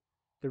together?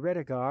 The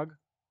Redagog,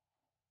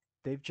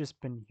 they've just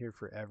been here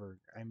forever.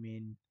 I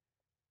mean,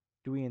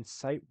 do we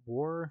incite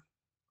war?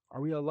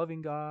 Are we a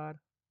loving God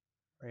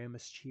or a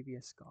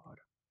mischievous God?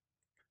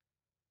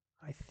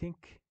 I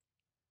think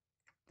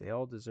they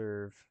all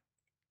deserve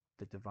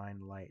the divine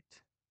light.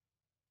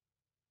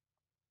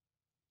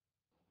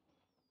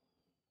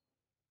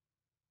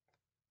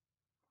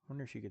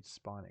 Wonder if you could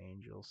spawn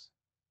angels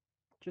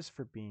just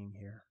for being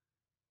here.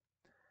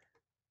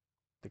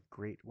 The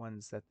great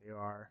ones that they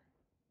are.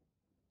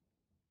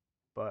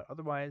 But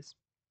otherwise,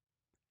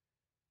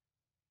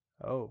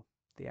 oh,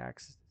 the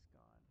axis is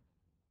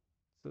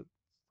gone. So it's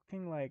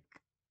looking like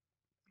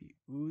the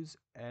ooze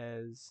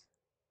as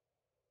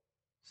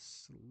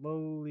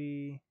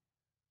slowly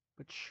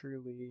but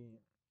surely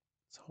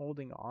it's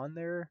holding on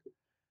there.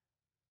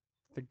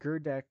 The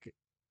Gerdek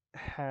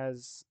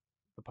has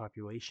the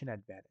population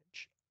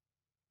advantage.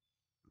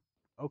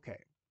 Okay,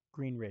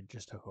 Green Red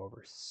just took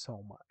over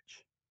so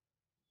much.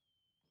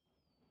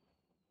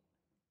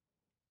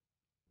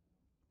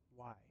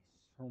 Why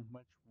so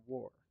much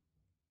war?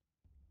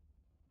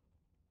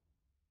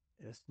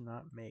 It does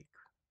not make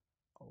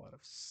a lot of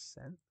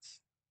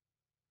sense.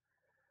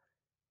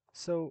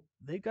 So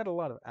they got a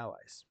lot of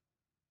allies,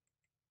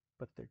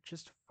 but they're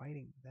just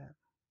fighting them.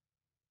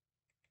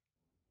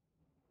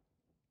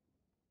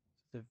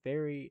 It's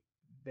very,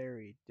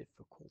 very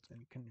difficult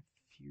and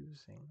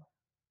confusing.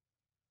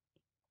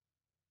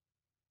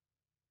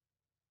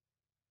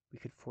 We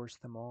could force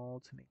them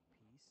all to make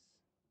peace.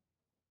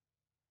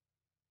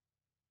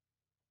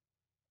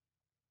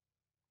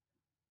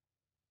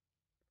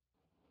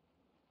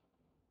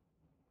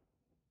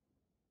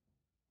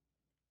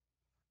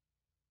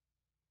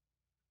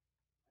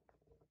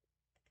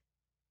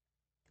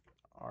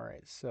 All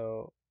right,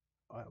 so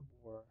at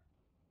war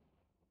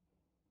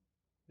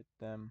with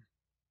them.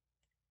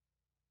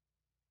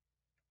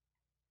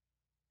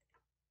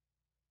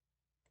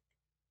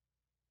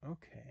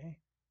 Okay.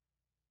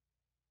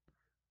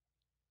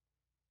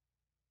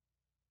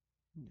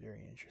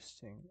 Very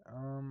interesting.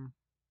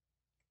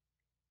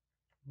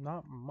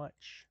 Not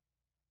much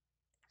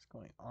is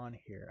going on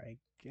here. I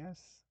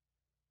guess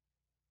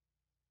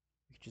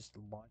we could just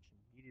launch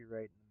a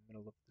meteorite in the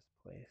middle of this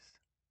place.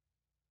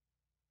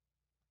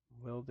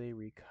 Will they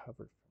recover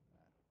from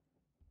that?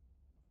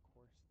 Of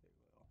course they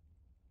will.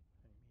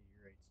 How many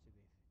meteorites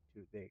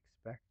do they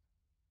expect?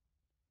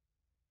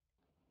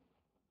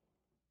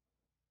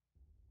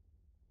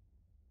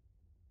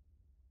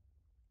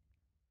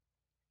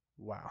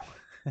 Wow.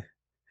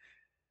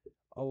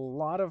 A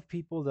lot of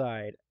people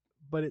died,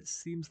 but it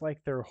seems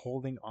like they're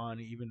holding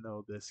on even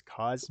though this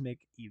cosmic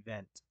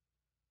event,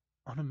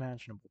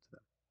 unimaginable to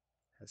them,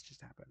 has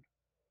just happened.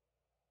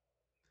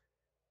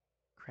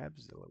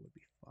 Crabzilla would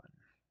be fun.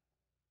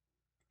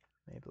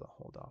 Maybe I'll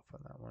hold off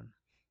on that one.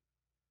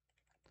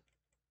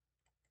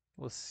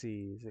 We'll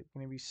see. Is it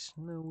going to be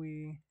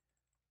snowy?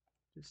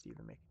 Just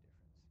even make a difference.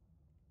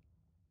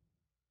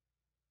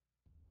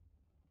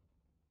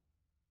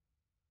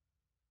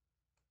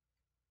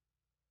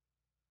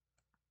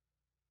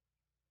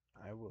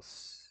 I will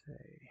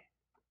say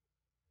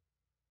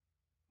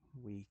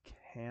we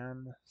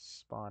can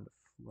spawn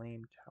a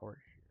flame tower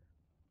here.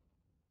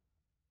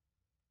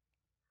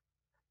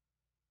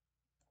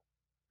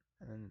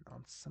 And then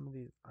on some of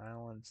these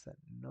islands that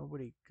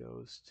nobody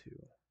goes to,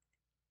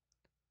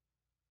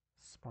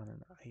 spawn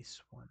an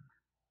ice one.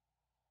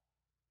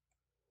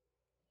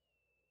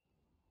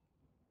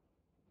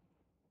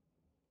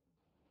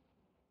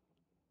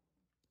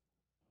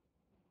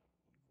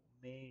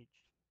 Mage.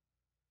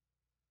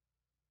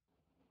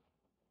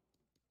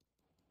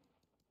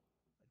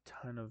 A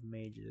ton of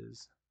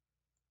mages.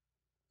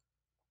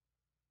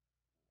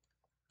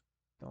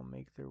 They'll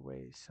make their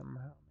way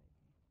somehow.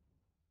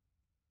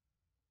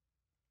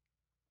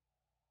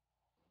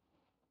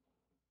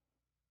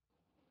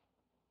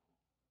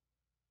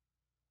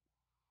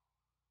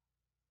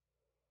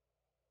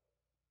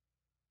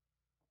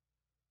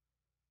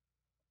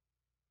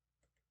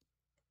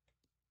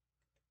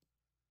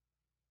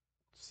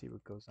 Let's see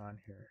what goes on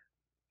here.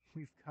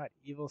 We've got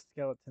evil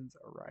skeletons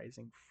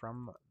arising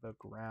from the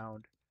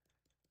ground.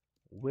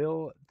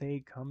 Will they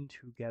come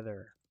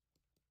together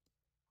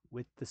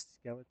with the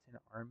skeleton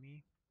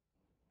army?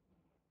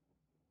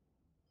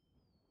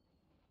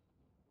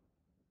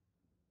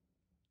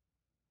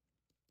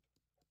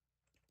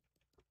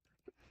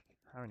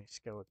 How many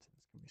skeletons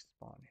can we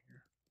spawn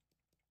here?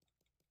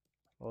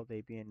 Will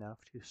they be enough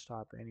to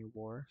stop any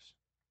wars?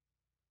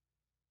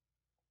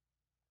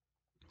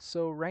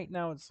 So right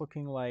now it's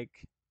looking like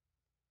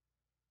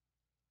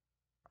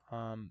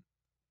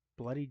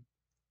Bloody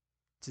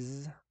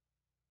Zzz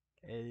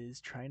is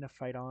trying to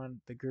fight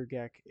on. The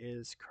Gurgek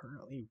is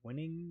currently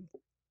winning.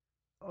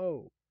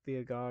 Oh, the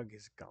Agog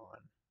is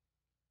gone.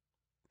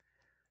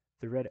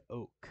 The Red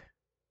Oak.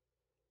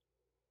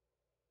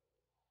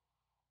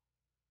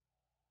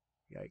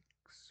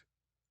 Yikes.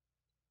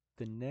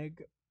 The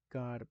Neg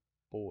God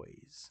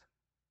Boys.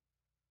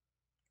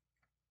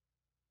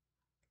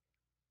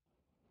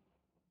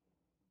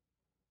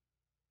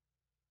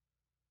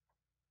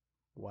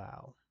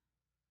 Wow.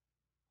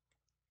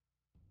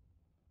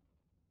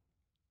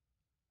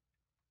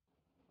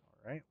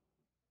 All right.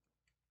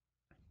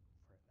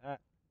 For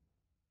that,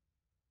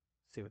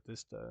 see what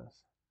this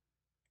does.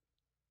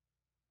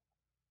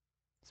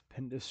 It's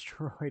been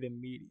destroyed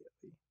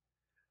immediately.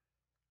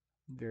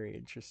 Very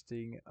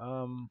interesting.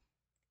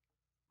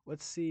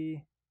 Let's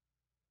see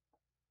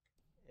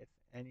if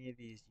any of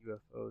these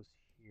UFOs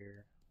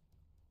here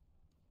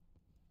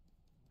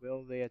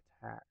will they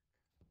attack?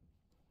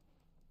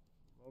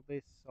 Will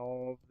they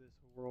solve this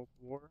world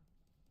war?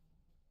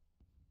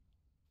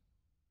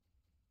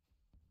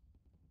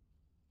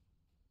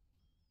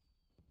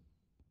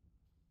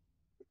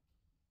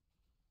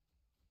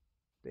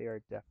 They are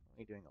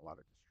definitely doing a lot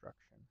of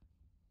destruction.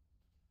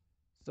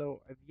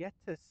 So I've yet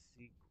to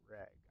see Greg.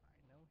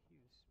 I know he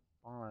was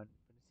spawned,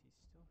 but is he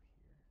still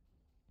here?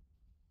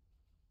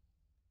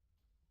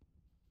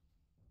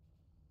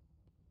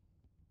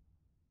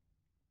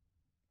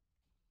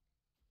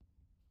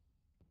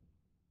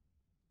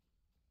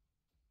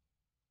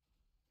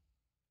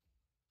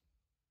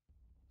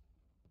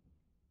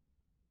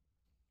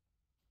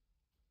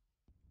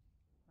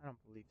 I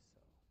don't believe so.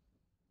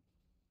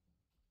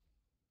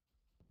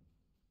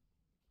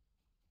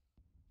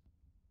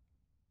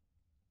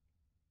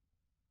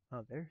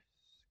 Oh, they're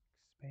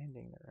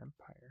expanding their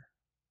empire.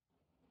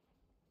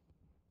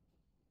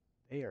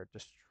 They are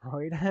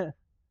destroyed.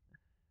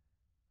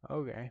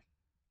 Okay.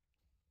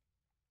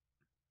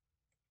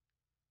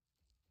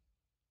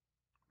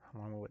 How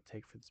long will it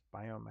take for this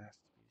biomass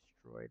to be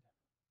destroyed?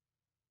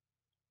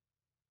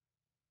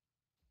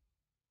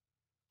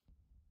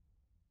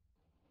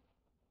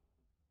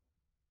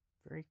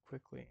 Very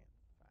quickly, in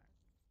fact.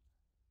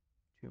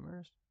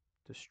 Tumors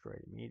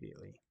destroyed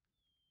immediately.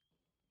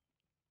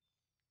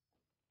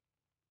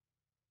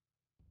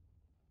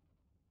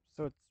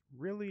 So it's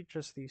really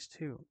just these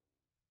two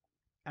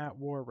at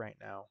war right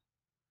now.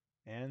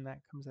 And that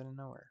comes out of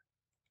nowhere.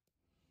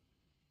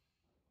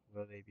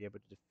 Will they be able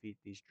to defeat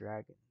these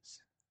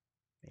dragons?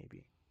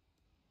 Maybe.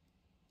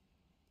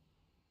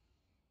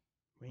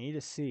 We need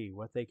to see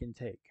what they can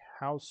take.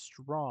 How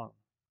strong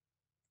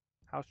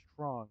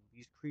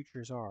these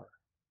creatures are.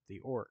 The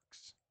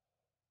orcs.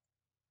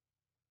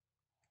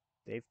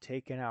 They've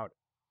taken out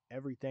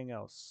everything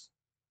else.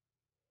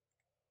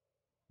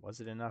 Was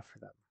it enough for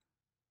them?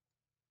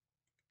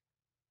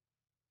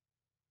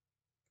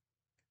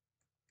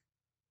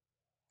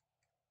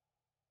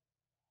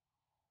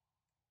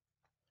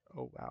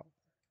 Oh, wow.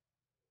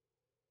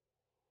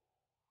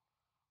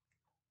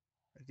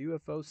 Are the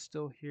UFOs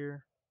still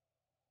here?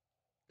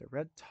 The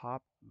red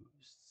top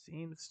ooze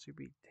seems to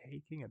be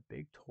taking a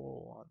big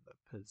toll on the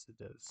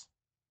positives.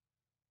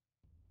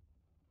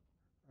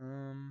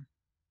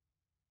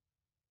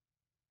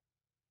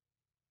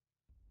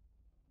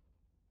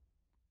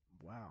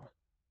 Wow.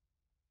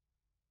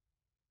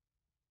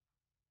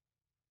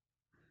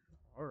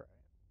 All right.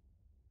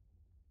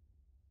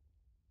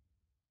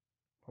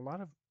 A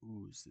lot of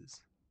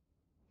oozes.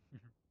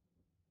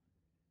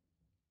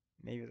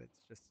 Maybe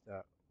that's just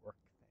a work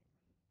thing.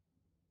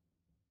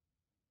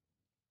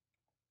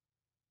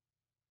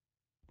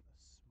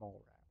 A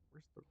small rat.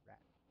 Where's the rat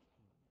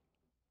king?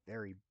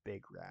 Very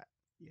big rat.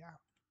 Yeah.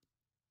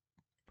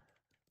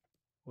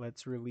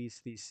 Let's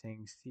release these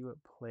things. See what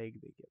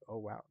plague they get. Oh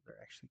wow, they're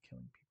actually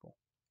killing people.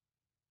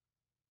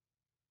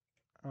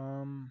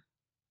 Um.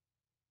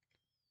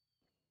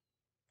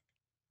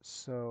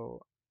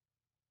 So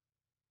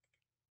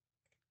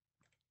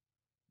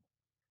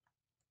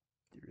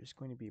there is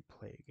going to be a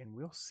plague, and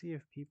we'll see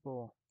if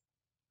people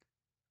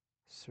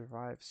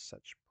survive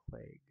such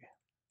plague.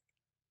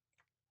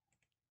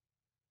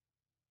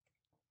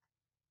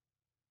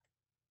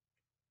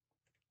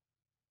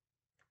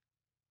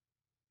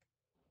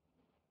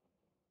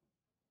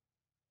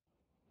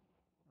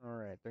 All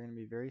right, they're going to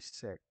be very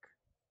sick.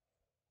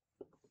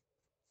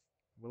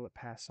 Will it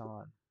pass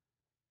on?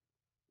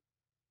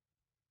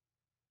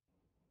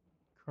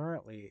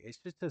 Currently, it's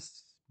just a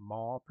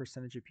small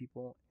percentage of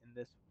people in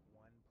this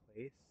one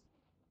place.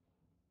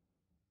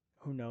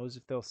 Who knows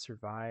if they'll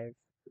survive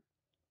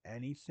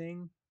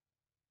anything?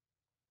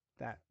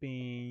 That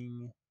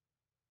being,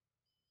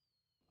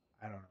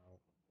 I don't know,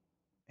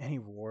 any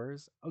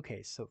wars?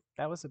 Okay, so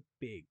that was a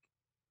big,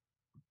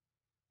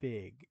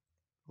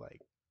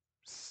 like,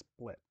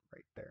 split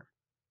right there.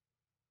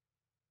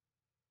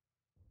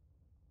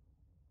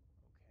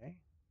 Okay,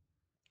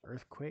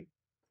 earthquake.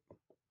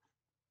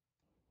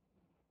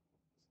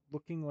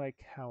 Looking like,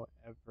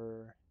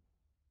 however,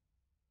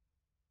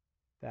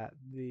 that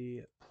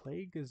the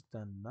plague has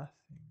done nothing.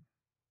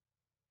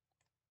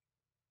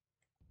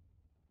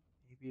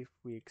 Maybe if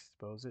we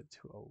expose it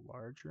to a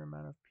larger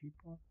amount of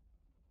people?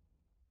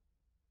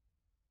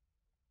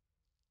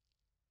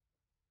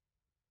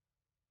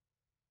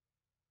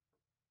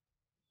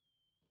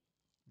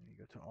 There you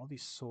go, to all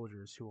these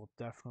soldiers who will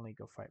definitely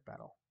go fight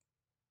battle.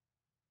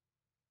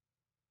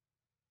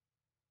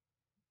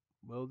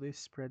 Will they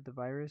spread the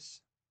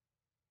virus?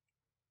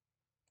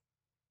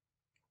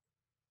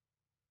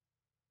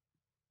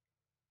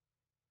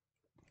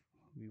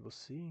 We will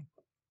see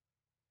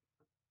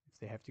if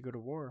they have to go to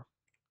war.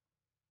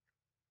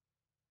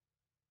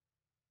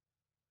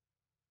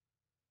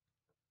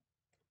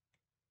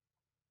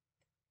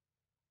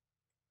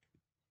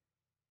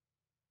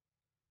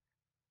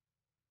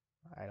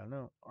 I don't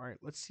know. All right,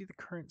 let's see the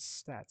current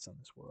stats on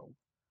this world.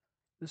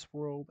 This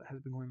world has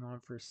been going on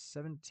for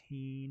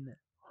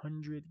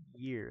 1700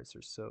 years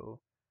or so.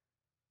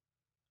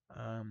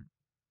 Um,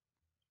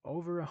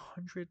 over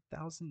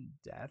 100,000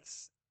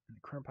 deaths, and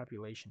the current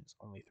population is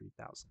only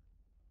 3,000.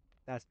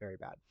 That's very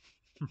bad.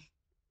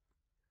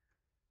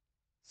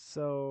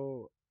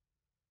 So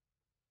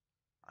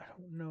I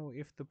don't know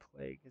if the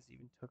plague has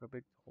even took a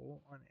big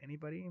toll on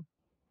anybody.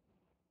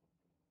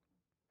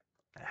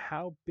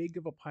 How big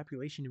of a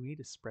population do we need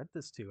to spread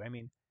this to? I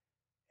mean,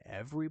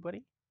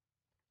 everybody?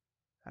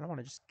 I don't want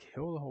to just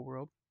kill the whole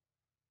world.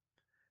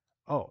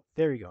 Oh,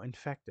 there you go.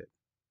 Infected.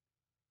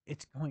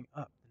 It's going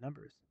up, the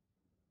numbers.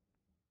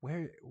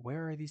 Where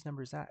are these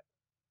numbers at?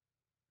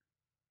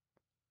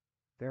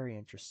 Very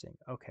interesting.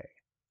 Okay.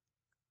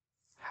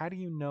 How do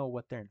you know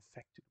what they're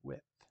infected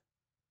with?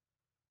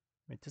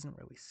 It doesn't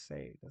really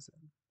say, does it?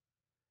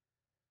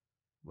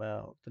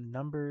 Well, the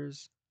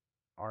numbers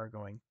are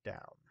going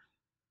down.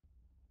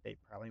 They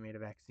probably made a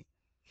vaccine.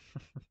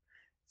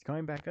 It's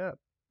going back up.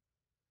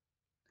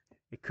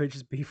 It could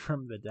just be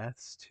from the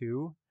deaths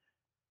too.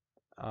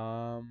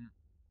 Um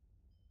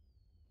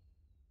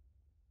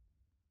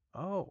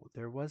oh,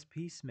 there was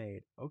peace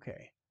made.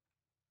 Okay.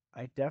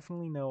 I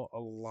definitely know a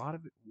lot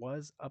of it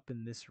was up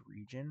in this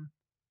region.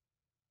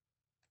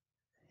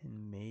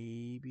 And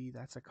maybe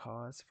that's a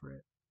cause for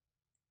it.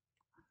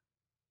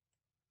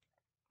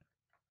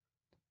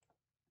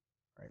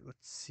 All right,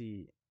 let's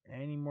see.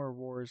 Any more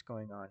wars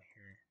going on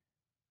here?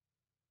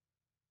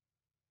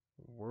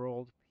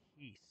 World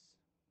peace.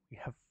 We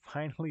have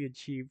finally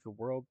achieved the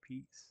world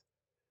peace.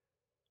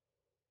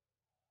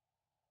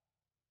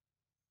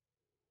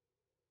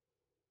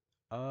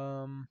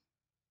 Um,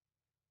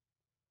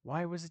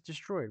 why was it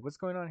destroyed? What's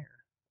going on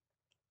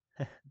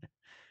here?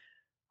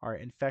 All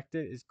right,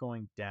 infected is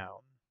going down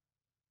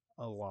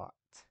a lot.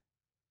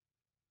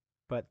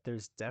 But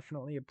there's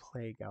definitely a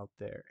plague out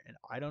there, and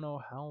I don't know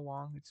how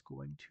long it's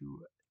going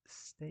to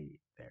stay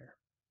there.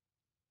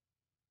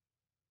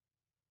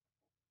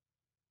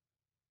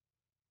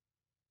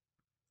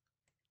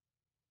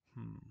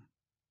 Hmm.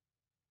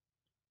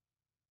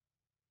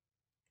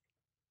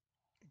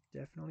 I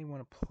definitely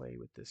want to play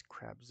with this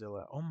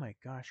Crabzilla. Oh my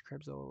gosh,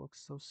 Crabzilla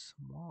looks so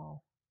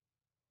small.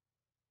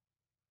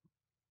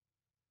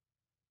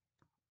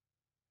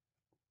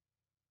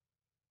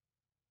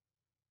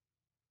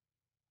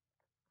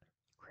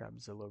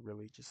 Crabzilla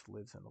really just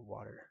lives in the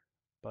water.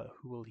 But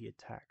who will he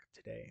attack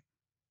today?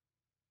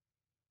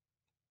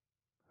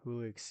 Who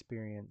will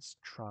experience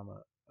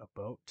trauma? A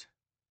boat?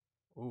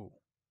 Ooh,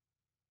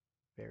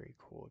 very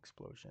cool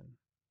explosion.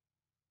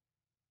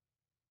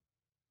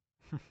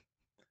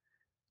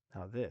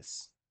 Now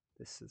this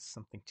is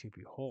something to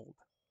behold.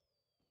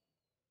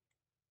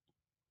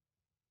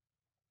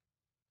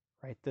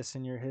 Write this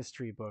in your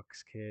history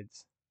books,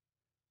 kids.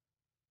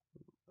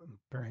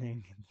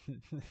 Burning.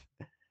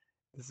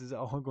 This is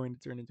all going to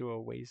turn into a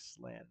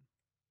wasteland.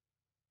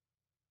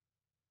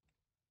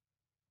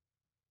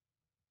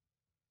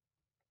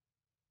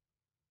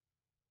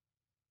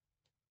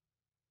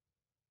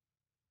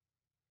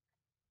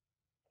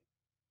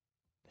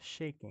 The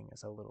shaking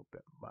is a little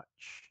bit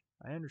much.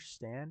 I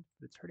understand,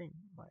 but it's hurting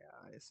my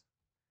eyes.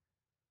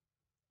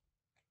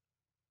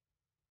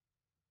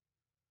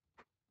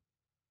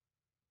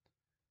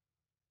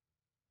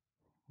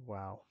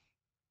 Wow.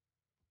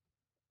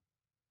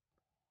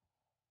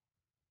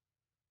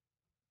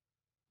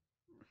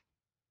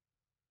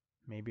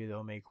 Maybe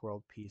they'll make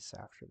world peace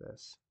after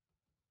this.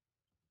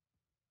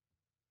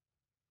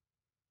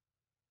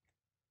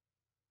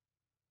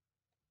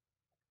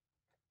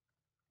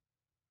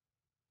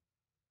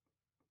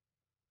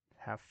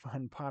 Have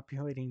fun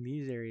populating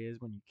these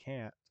areas when you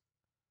can't.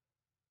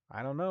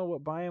 I don't know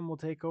what biome will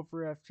take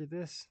over after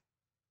this.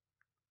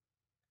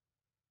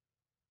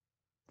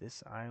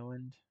 This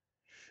island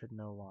should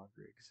no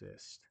longer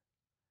exist.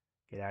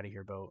 Get out of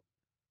here, boat.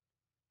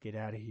 Get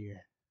out of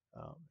here.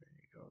 Oh, there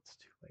you go. It's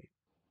too late.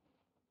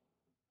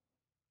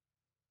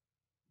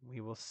 We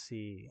will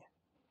see.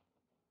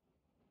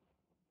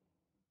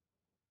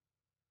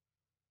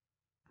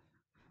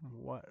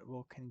 What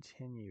will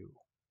continue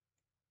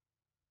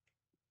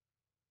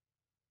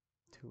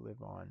to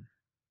live on?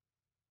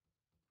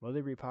 Will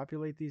they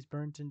repopulate these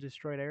burnt and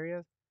destroyed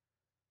areas?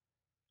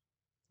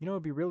 You know what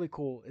would be really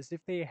cool is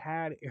if they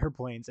had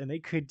airplanes and they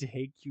could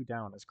take you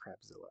down as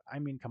Crabzilla. I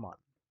mean, come on.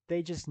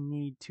 They just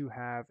need to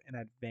have an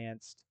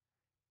advanced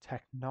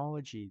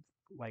technology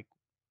like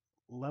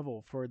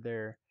level for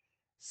their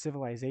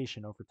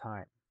civilization over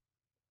time.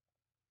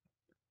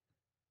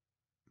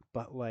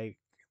 But like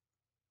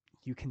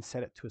you can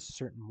set it to a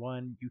certain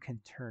one, you can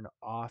turn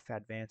off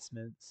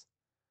advancements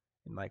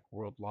in like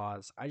world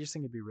laws. I just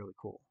think it'd be really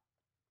cool.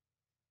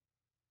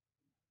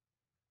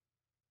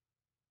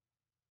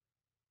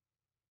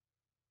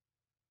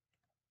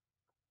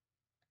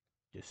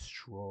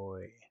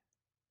 Destroy.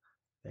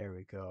 There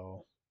we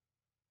go.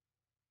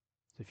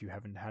 So if you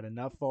haven't had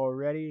enough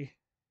already,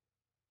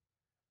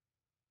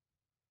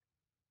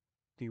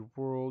 the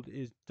world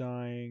is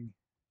dying,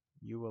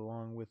 you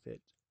along with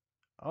it.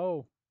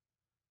 Oh,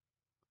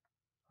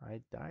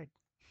 I died.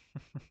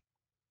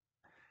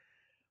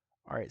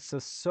 All right,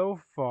 so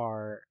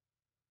far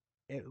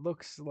it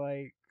looks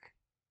like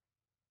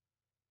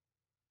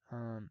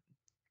um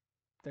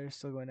they're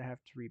still going to have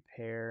to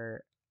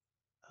repair.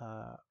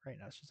 Right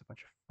now it's just a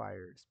bunch of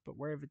fires, but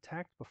where I've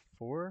attacked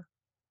before,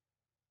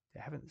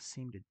 they haven't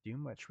seemed to do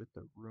much with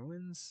the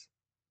ruins.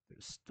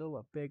 There's still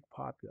a big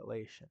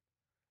population,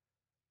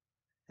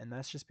 and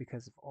that's just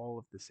because of all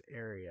of this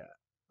area.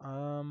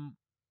 Um,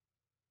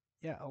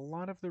 yeah, a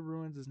lot of the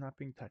ruins is not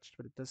being touched,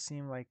 but it does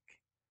seem like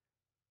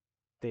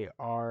they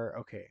are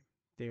okay.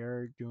 They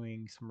are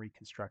doing some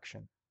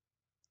reconstruction.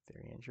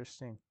 Very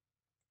interesting.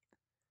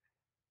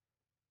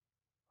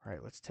 All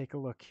right, let's take a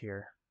look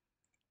here.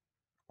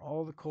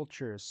 All the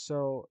cultures.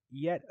 So,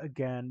 yet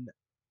again,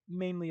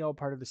 mainly all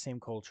part of the same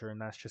culture,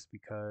 and that's just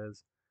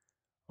because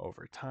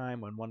over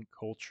time, when one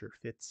culture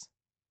fits,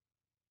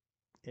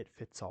 it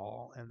fits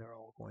all, and they're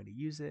all going to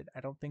use it. I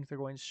don't think they're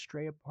going to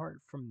stray apart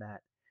from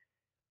that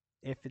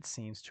if it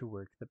seems to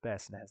work the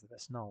best and has the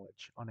best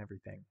knowledge on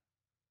everything.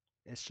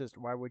 It's just,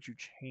 why would you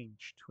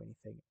change to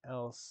anything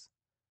else?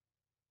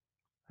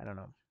 I don't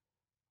know.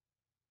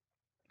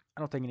 I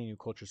don't think any new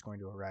culture is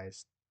going to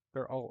arise.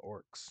 They're all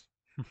orcs.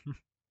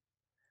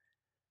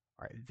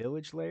 All right,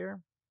 village layer.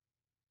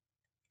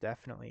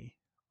 Definitely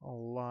a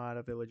lot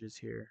of villages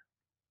here.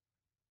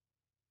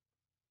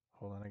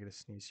 Hold on, I gotta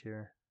sneeze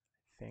here.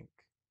 I think.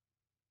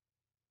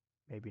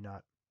 Maybe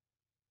not.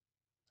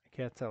 I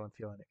can't tell. I'm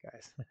feeling it,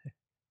 guys.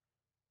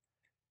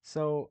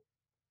 So,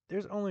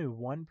 there's only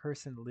one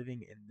person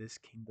living in this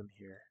kingdom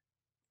here.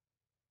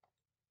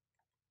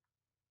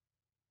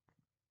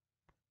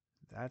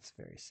 That's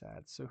very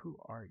sad. So, who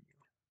are you?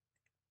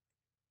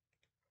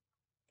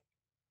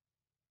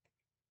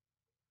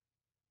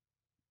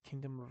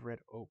 Kingdom of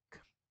Red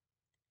Oak.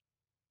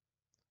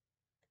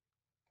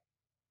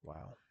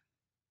 Wow.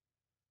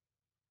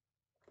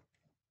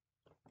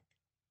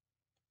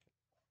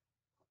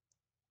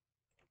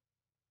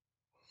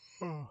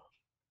 Oh,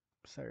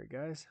 sorry,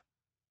 guys.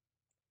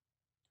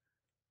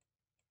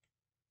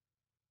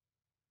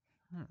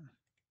 Hmm.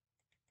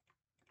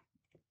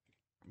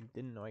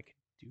 Didn't know I could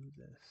do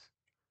this.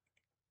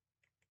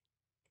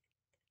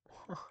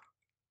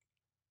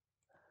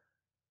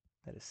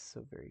 That is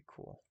so very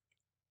cool.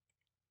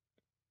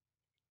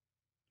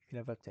 You can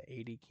have up to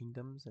 80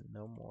 kingdoms and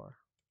no more.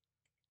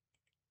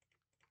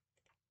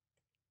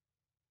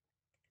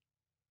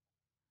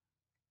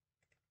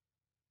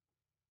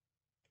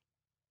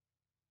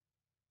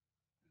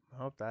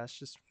 Oh, that's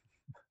just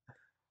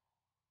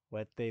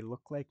what they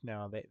look like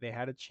now. They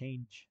had a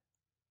change.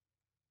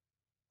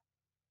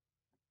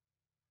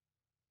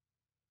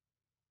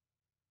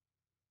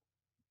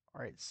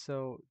 All right,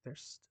 so they're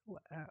still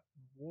at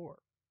war,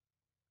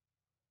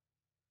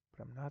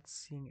 but I'm not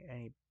seeing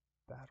any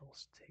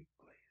battles take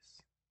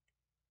place.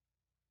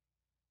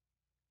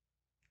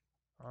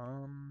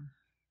 Um,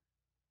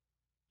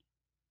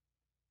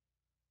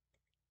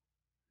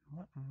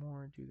 what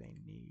more do they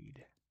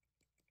need?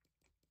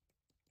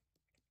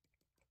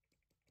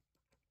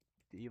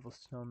 The evil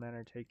snowmen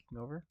are taking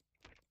over.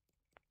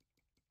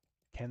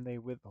 Can they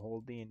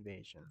withhold the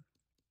invasion?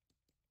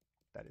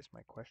 That is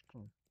my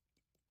question.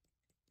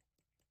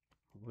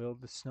 Will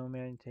the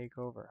snowman take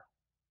over?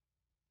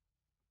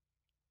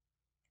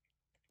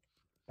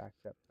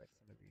 Backed up by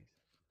some of these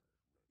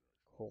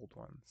cold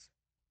ones.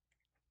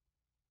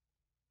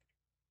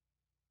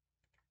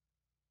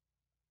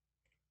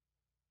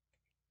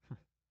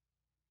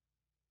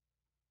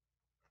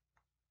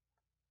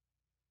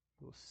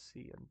 We'll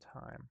see in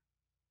time.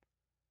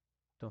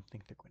 Don't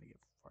think they're going to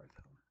get far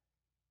though.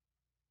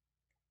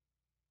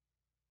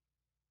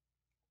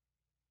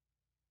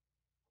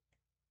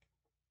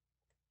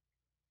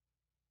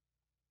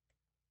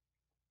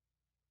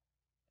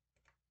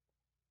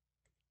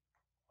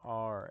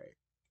 Alright.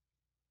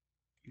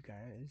 You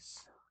guys.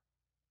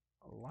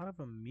 A lot of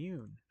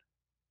immune.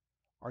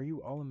 Are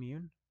you all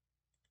immune?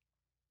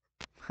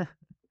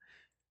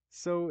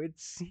 So it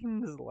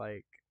seems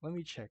like, let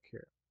me check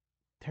here.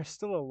 There's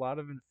still a lot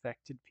of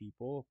infected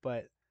people,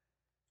 but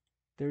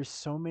there's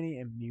so many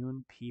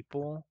immune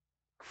people,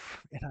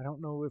 and I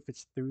don't know if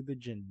it's through the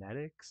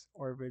genetics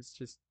or if it's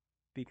just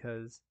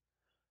because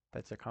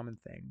that's a common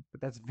thing.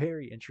 But that's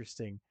very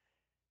interesting.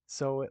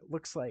 So it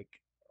looks like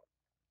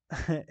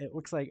it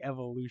looks like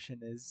evolution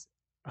is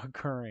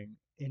occurring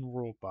in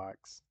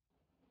WorldBox.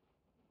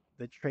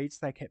 the traits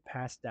that get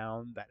passed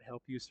down that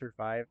help you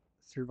survive,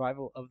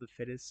 survival of the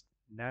fittest,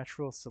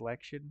 natural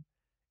selection,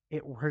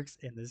 it works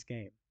in this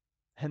game.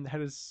 And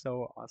that is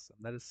so awesome.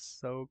 That is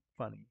so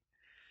funny.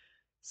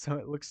 So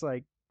it looks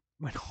like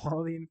when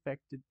all the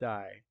infected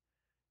die,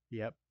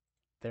 yep,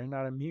 they're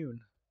not immune.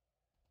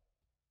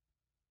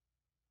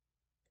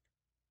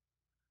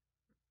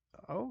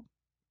 Oh,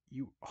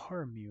 you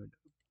are immune,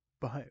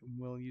 but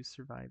will you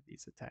survive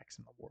these attacks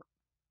in the war?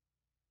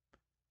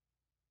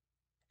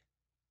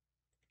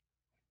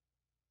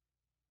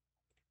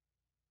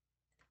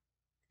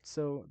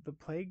 So the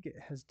plague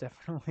has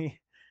definitely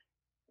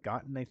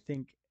gotten, I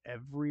think,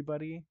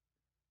 everybody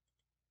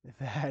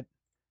that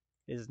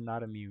is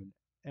not immune.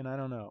 And I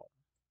don't know.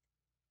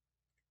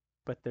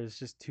 But there's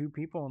just two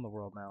people in the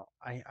world now.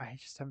 I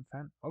just haven't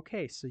found.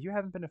 Okay, so you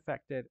haven't been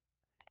affected.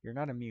 You're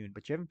not immune,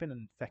 but you haven't been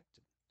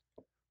infected.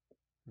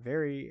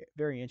 Very,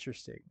 very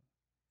interesting.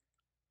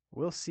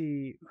 We'll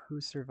see who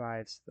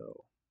survives,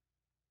 though.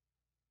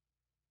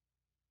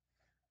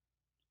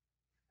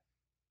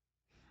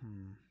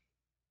 Hmm.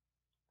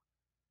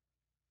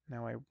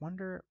 Now I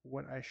wonder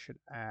what I should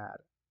add.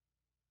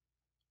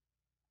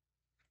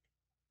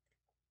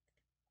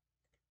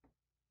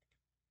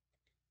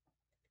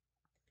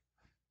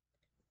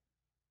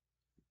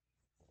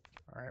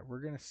 All right, we're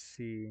gonna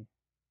see.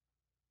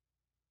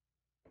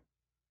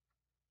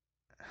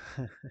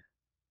 What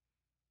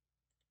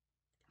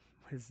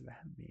does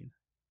that mean?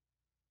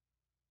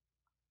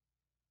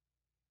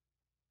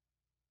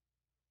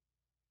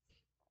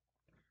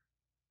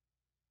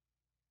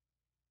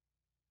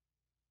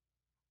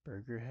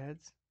 Burger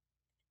heads?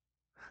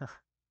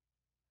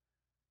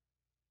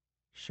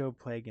 Show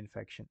plague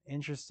infection.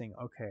 Interesting.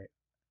 Okay.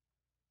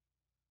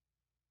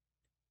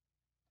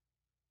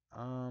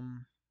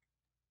 Um.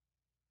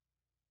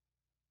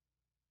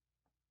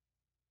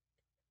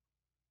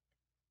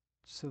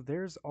 So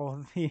there's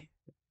all the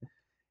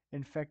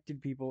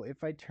infected people.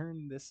 If I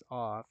turn this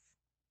off,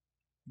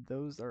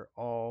 those are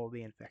all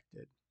the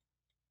infected.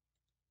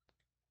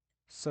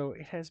 So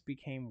it has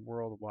become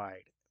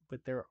worldwide,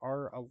 but there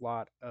are a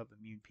lot of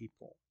immune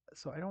people.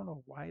 So I don't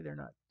know why they're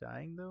not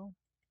dying though,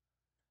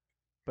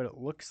 but it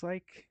looks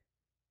like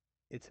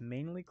it's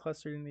mainly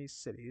clustered in these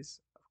cities,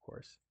 of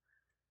course.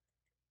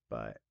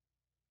 But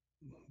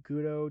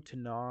Gudo,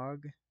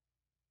 Tanog,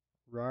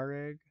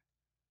 Rareg,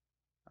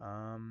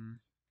 um,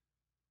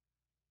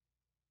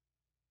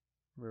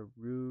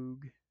 Rarug,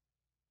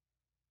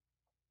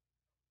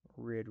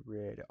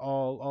 Rid,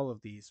 all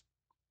of these,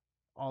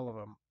 all of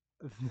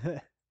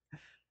them.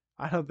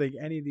 I don't think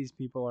any of these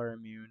people are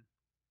immune.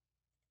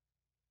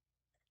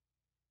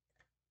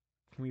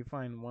 Can we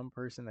find one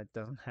person that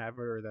doesn't have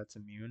it or that's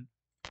immune?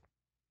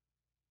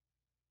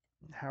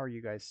 How are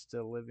you guys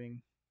still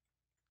living?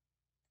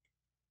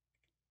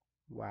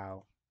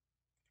 Wow,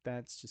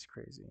 that's just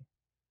crazy.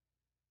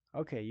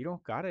 Okay, you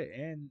don't got it,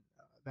 and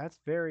that's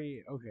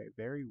very okay,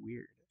 very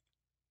weird.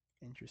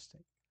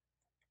 Interesting.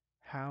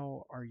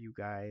 How are you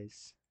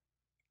guys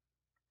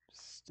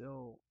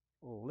still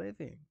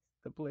living?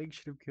 The plague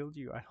should have killed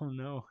you. I don't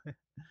know.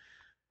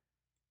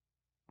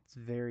 It's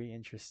very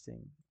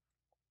interesting.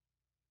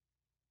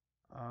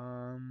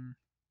 Um,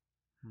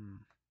 hmm.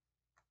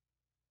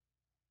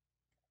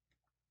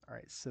 All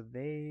right, so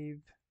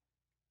they've.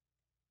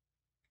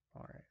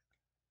 All right,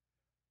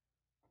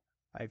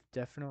 I've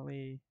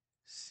definitely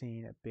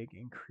seen a big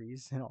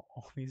increase in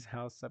all these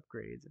house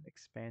upgrades and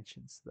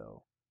expansions,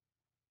 though.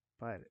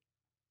 But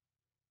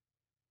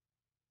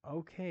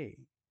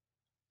okay,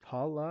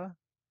 Tala,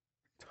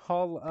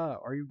 Tala,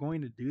 are you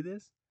going to do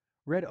this?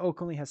 Red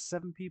Oak only has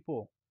 7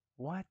 people.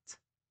 What?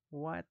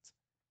 What?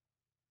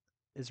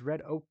 Is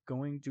Red Oak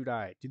going to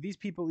die? Do these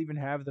people even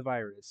have the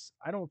virus?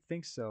 I don't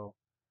think so.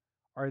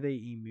 Are they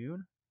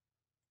immune?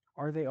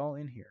 Are they all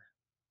in here?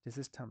 Does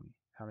this tell me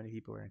how many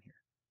people are in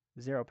here?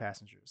 0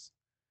 passengers.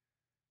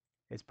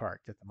 It's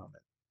parked at the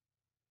moment.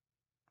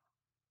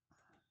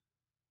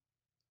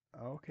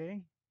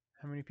 Okay.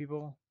 How many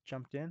people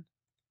jumped in?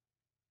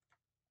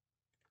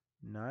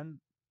 None.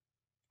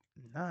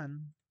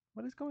 None.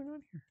 What is going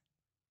on here?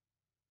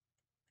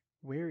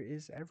 Where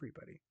is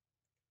everybody?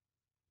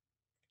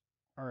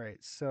 All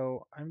right,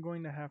 so I'm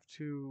going to have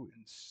to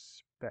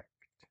inspect.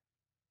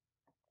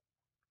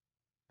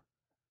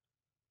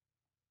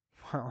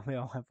 Well, they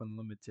all have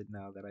unlimited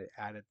now that I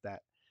added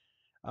that.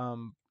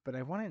 But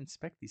I want to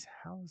inspect these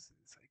houses.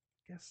 I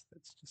guess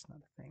that's just not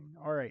a thing.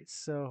 All right,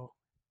 so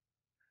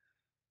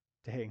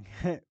dang,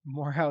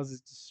 more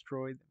houses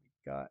destroyed than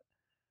we got.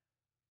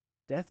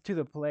 Death to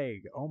the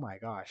plague. Oh my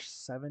gosh,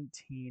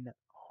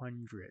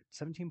 1700,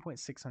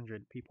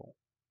 17,600 people.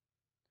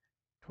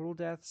 Total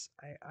deaths,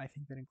 I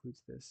think that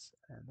includes this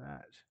and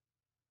that.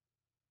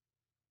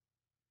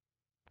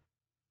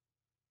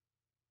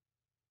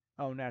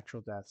 Oh,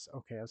 natural deaths.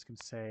 Okay, I was going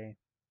to say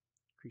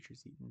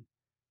creatures eaten.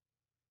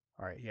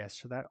 All right, yes,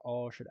 so that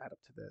all should add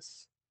up to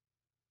this.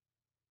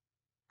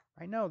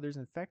 I know there's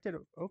infected.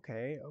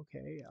 Okay,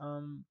 okay.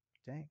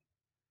 Dang.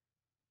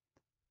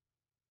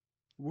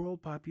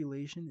 World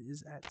population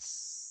is at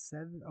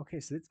 7.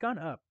 Okay, so it's gone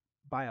up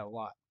by a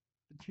lot.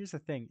 here's the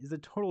thing: is the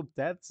total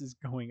deaths is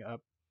going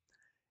up.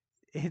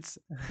 It's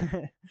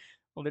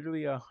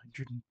literally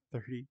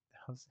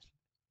 130,000.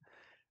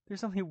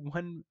 There's only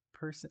one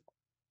person.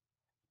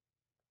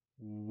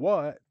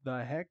 What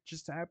the heck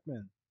just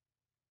happened?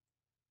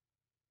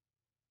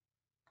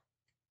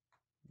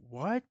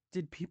 What?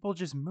 Did people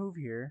just move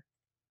here?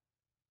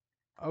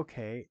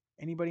 Okay.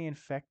 Anybody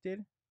infected?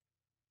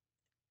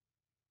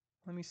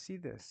 Let me see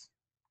this.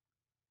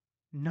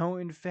 No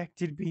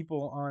infected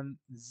people on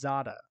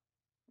Zada.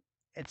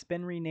 It's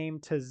been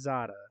renamed to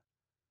Zada.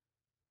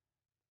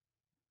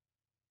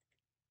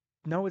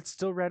 No, it's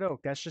still Red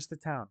Oak. That's just the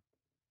town.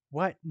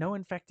 What? No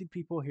infected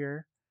people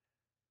here.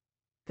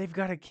 They've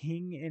got a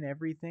king and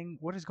everything.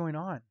 What is going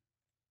on?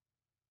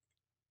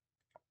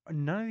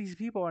 None of these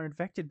people are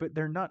infected, but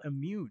they're not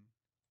immune.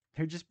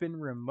 They've just been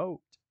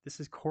remote. This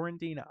is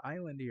Quarantine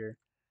Island here.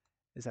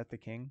 Is that the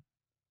king?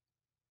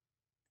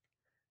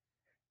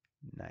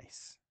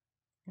 Nice.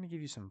 I'm gonna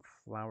give you some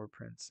flower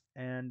prints.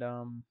 And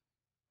I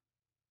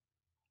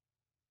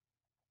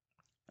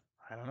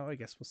don't know, I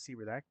guess we'll see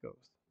where that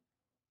goes.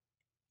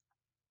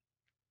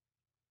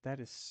 That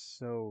is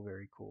so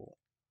very cool.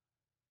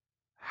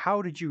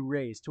 How did you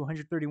raise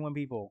 231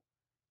 people?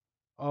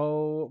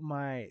 Oh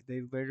my,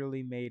 they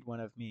literally made one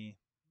of me.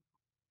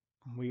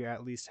 We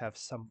at least have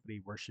somebody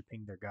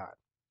worshiping their god.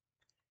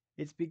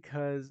 It's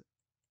because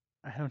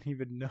I don't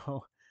even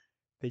know.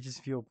 They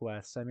just feel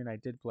blessed. I mean, I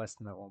did bless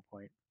them at one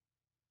point.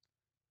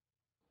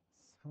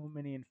 So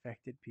many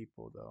infected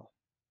people, though.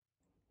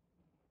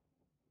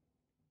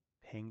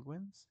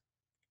 Penguins?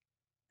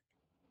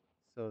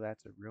 So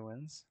that's a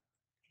ruins.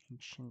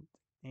 Ancient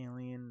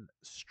alien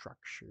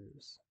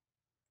structures.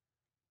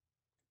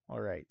 All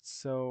right,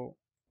 so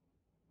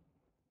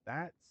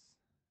that's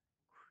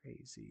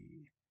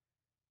crazy.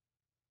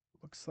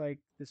 Looks like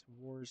this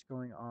war is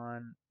going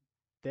on.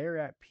 They're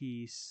at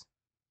peace,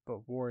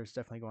 but war is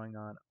definitely going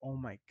on. Oh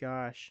my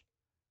gosh.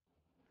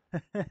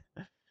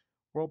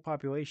 World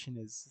population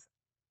is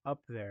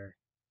up there.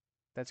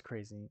 That's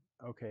crazy.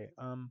 Okay,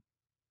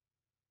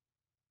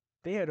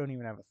 they don't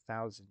even have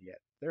 1,000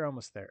 yet. They're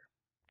almost there.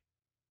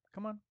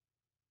 Come on.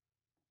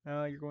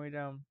 You're going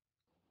down.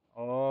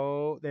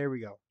 Oh, there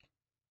we go.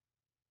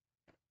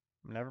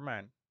 Never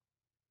mind.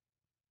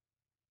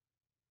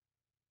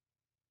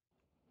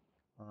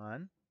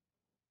 On.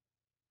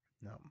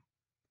 No.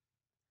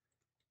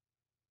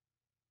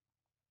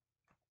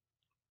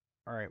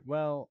 All right.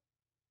 Well,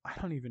 I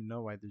don't even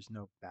know why there's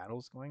no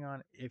battles going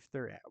on if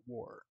they're at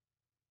war.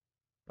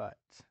 But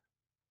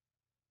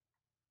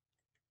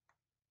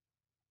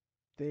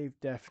they've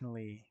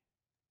definitely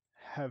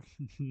have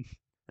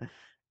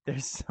they're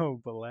so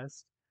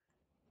blessed.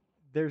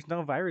 There's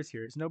no virus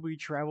here. There's nobody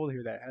traveled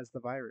here that has the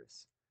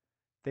virus.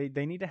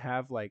 They need to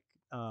have like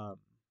oh,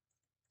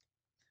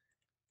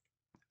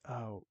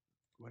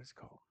 what is it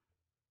called?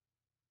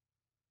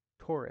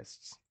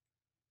 Tourists.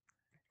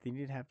 They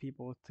need to have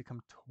people to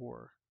come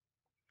tour.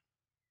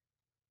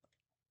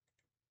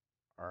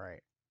 All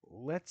right.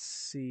 Let's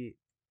see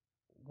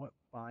what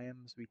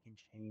biomes we can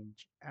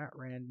change at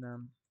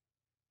random.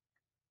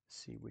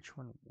 See which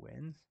one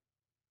wins.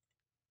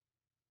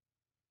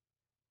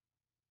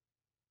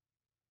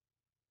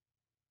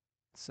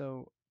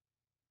 So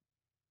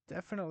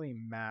definitely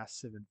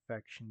massive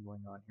infection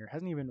going on here.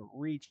 Hasn't even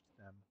reached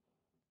them.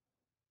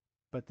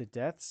 But the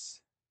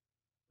deaths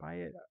by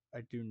it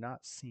I do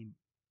not seem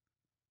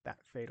that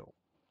fatal.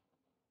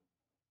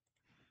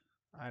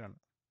 I don't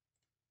know.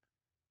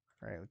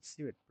 Alright, let's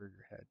see what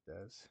Burger Head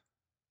does.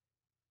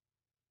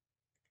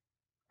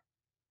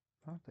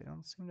 Oh, they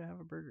don't seem to have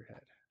a Burger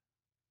Head.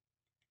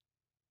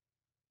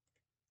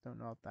 Don't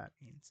know what that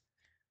means.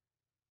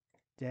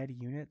 Dead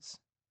units?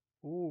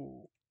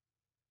 Ooh.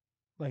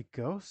 Like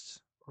ghosts?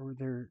 Or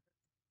their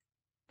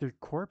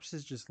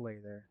corpses just lay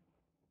there.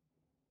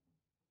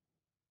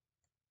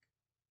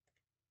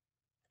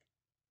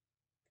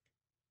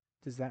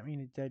 Does that mean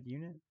a dead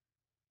unit?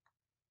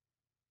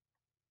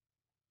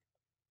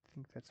 I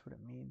think that's what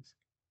it means.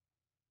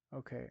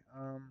 Okay,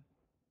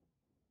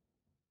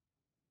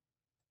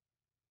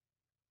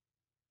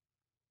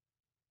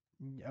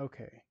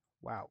 okay.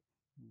 Wow.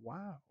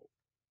 Wow.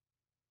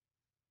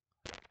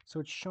 So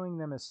it's showing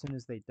them as soon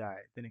as they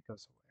die, then it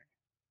goes away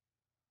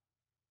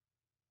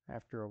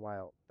after a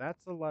while.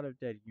 That's a lot of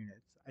dead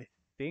units. I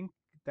think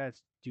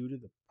that's due to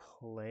the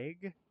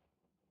plague.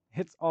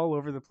 It's all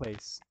over the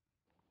place.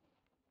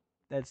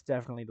 That's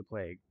definitely the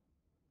plague.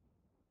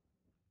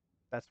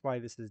 That's why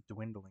this is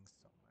dwindling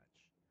so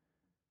much.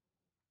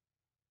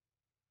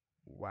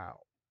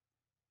 Wow.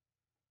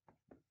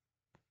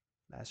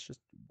 That's just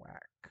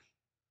whack.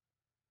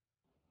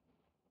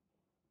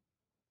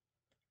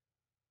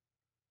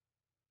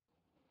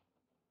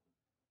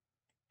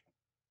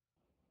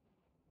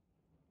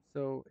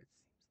 So it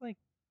seems like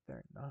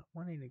they're not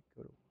wanting to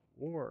go to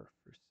war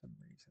for some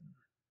reason.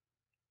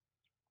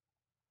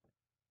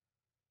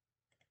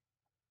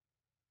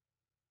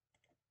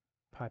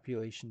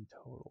 Population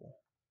total.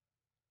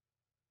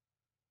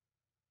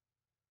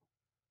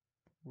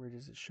 Where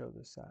does it show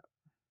this at?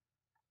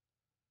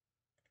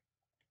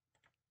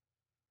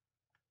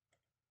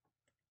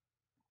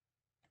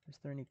 Is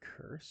there any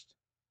cursed?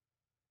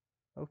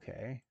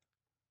 Okay.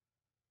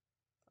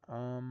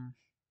 Um,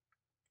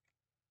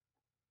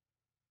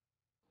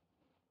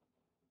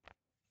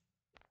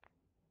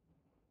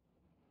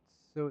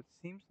 so it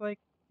seems like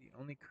the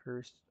only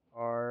cursed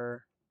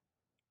are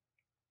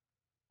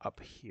up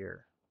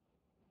here.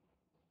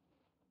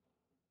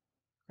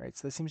 Right,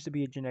 so this seems to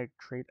be a genetic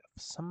trait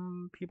of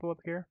some people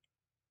up here.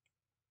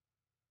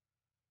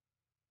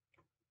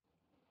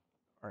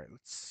 All right,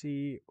 let's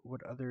see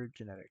what other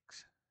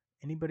genetics.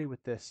 Anybody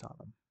with this on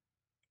them?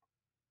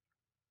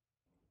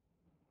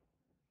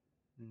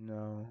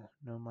 No,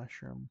 no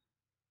mushroom.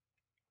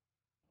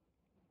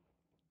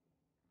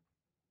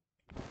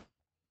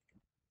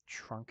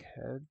 Trunk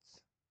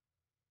heads.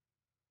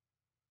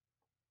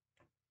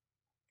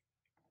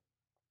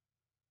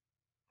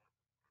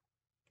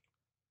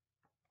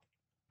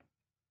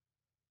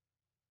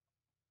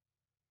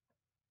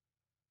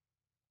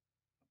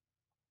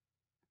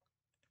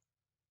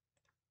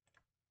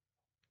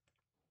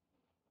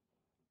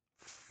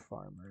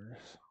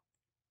 Farmers.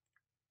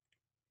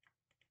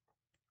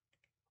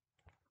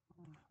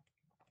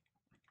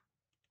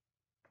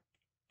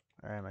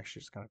 All right, I'm actually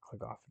just gonna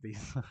click off of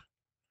these.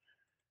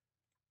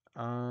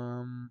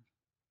 um,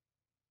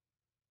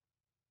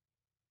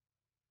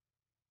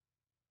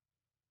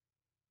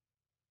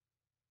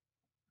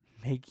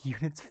 make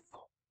units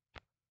full.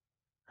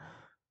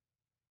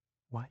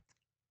 What?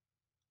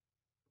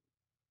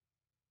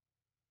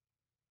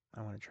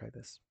 I want to try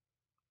this.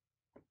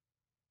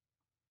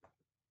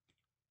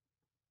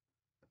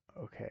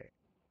 Okay,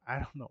 I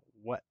don't know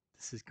what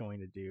this is going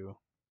to do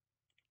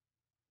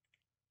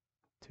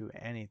to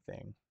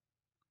anything.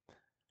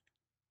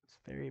 It's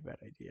a very bad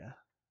idea.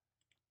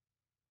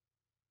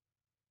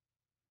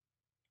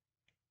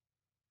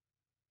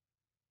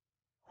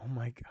 Oh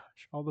my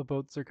gosh, all the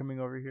boats are coming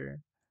over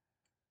here.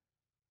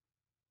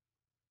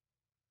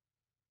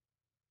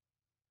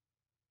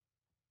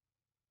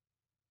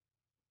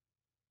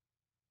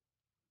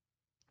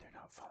 They're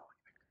not following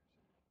me.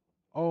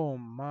 Oh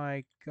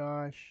my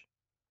gosh.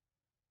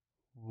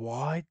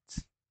 What?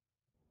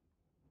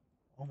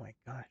 Oh my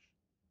gosh.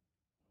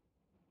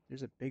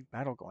 There's a big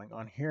battle going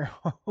on here.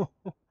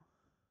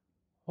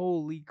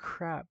 Holy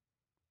crap.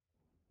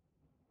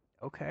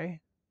 Okay.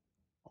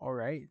 All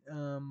right.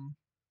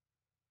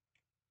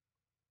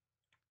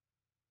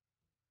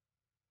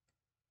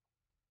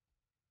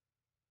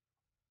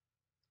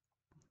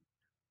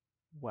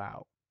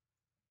 Wow.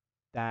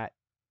 That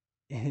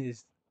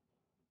is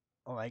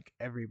like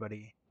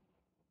everybody,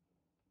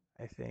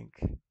 I think.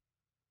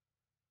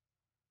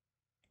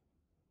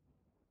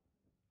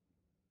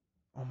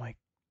 Oh my.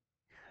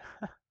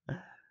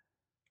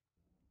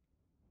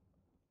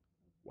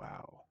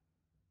 Wow.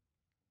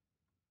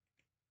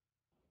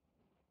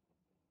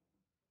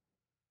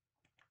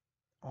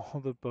 All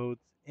the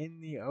boats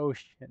in the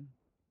ocean.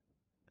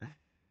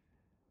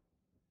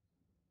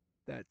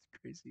 That's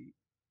crazy.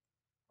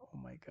 Oh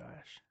my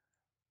gosh.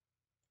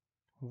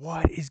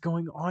 What is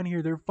going on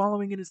here? They're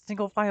following in a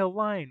single file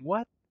line.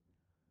 What?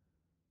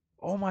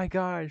 Oh my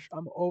gosh.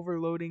 I'm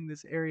overloading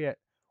this area.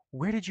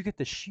 Where did you get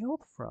the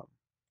shield from?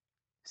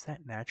 Is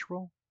that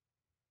natural?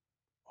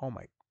 Oh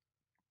my.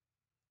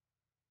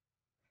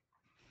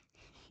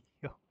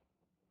 Yo,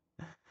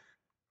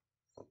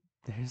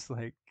 there's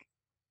like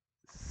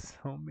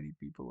so many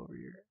people over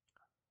here.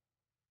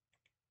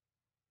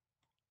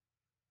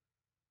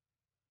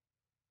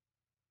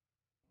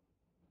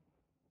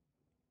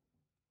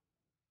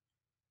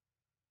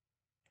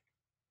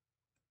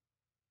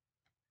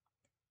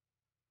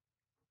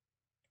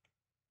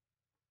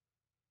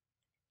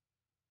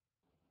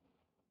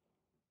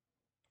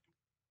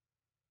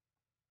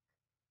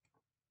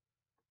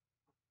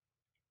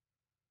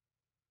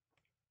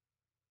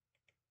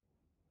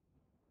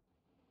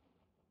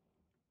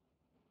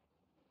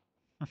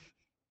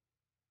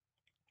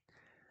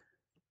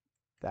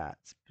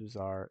 That's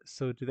bizarre.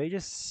 So do they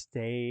just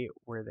stay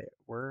where they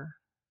were?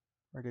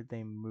 Or did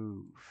they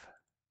move?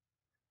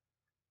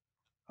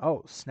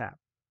 Oh, snap.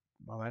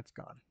 Well, that's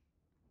gone.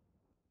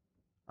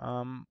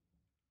 Um,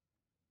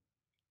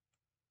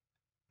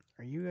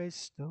 are you guys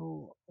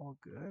still all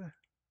good?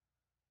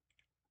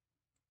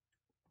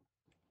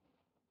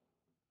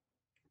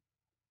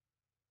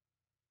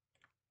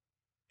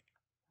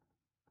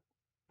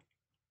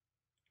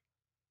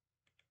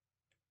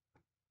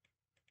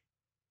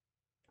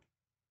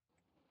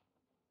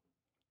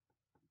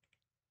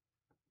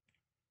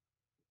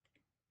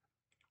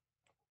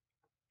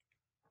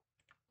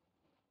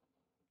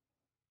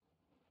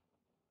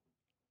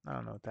 I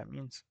don't know what that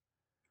means.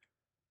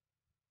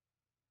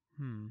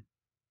 Hmm.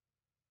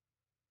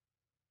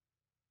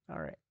 All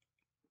right.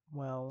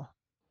 Well,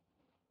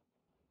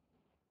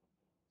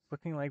 it's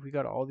looking like we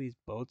got all these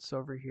boats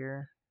over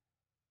here,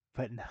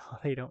 but now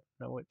they don't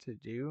know what to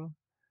do.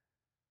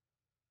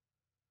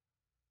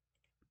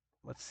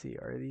 Let's see.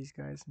 Are these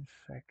guys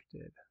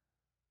infected?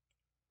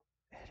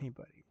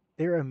 Anybody?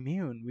 They're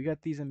immune. We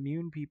got these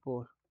immune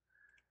people.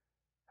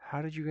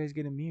 How did you guys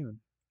get immune?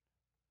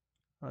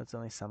 Oh, it's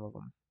only some of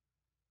them.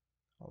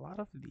 A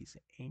lot of these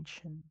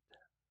ancient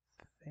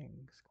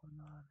things going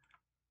on.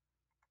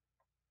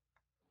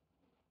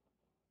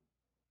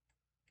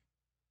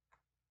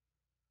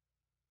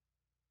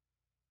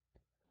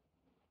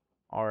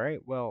 All right,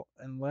 well,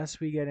 unless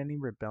we get any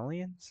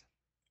rebellions,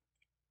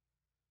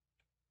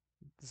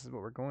 this is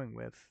what we're going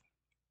with.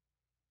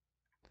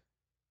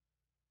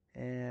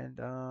 And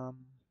what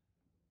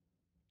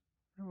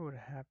would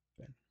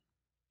happen?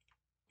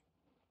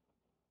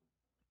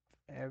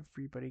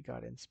 Everybody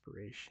got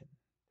inspiration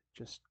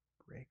to just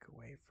break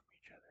away from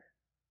each other.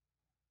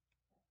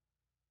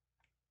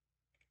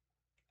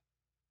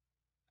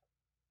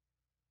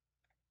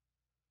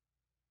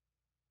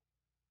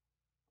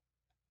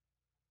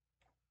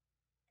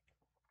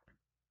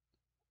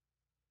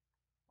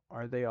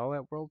 Are they all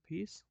at world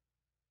peace?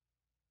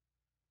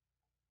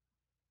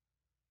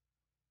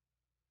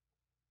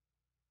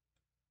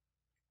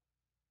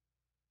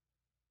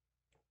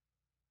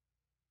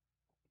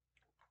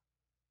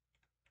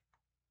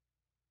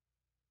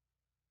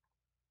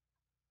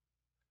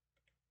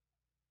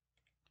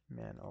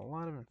 Man, a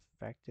lot of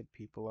infected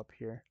people up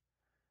here.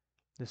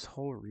 This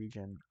whole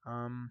region.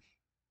 I'm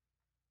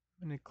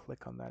gonna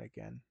click on that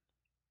again.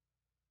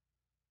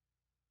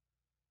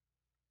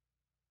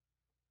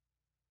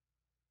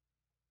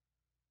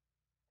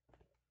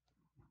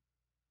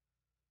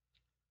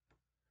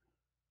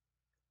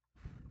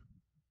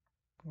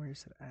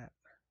 Where's it at?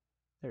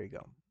 There you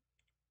go.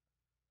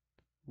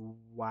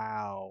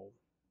 Wow.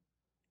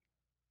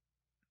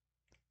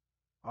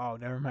 Oh,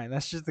 never mind.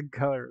 That's just the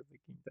color of the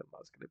kingdom I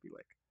was gonna be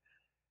like.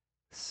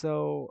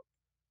 So,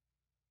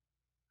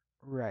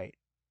 right.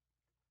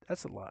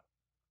 That's a lot.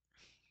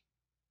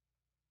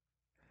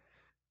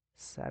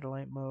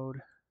 Satellite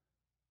mode,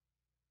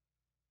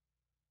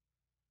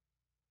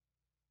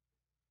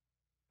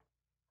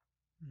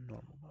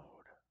 normal mode.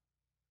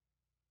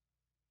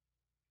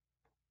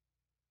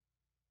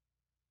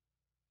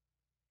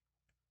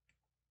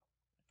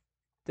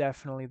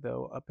 Definitely,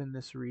 though, up in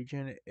this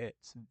region,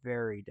 it's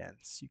very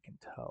dense, you can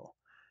tell.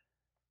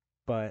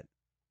 But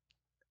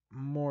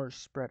more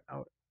spread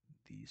out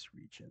in these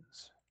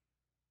regions.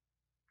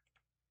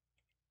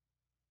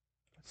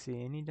 Let's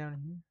see, any down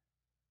here?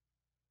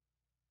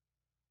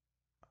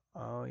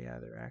 Oh, yeah,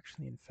 they're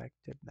actually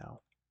infected now.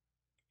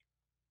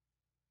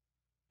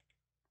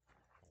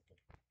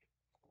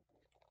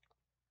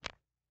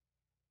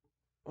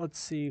 Let's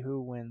see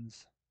who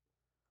wins.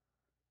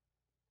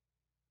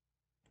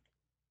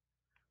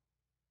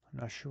 I'm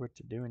not sure what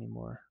to do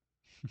anymore.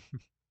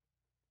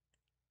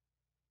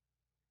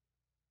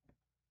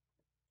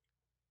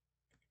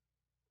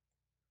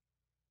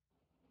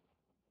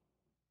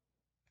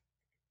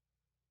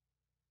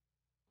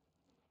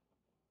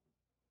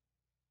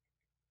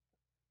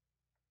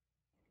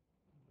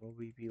 Will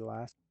we be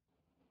last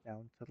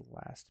down to the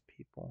last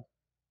people?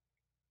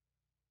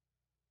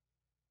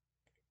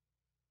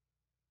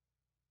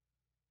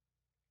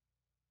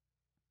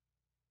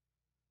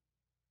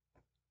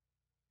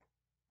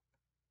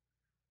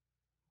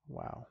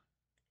 Wow.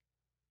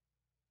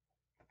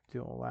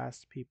 The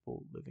last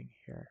people living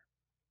here.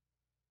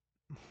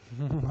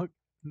 Look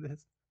at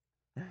this.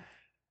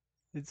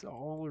 It's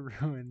all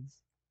ruins.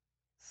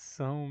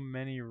 So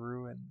many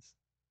ruins.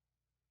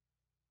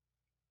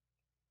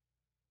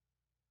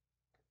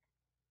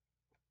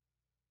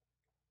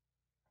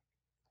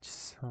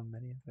 Just so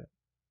many of it.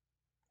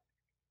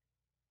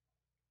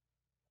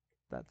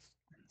 That's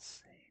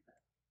insane.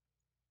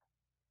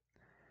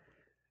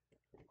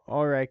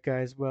 All right,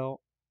 guys.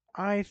 Well,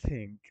 I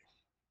think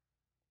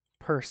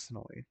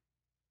personally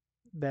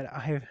that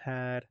I've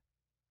had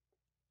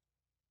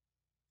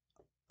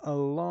a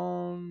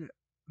long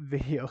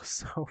video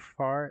so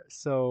far.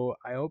 So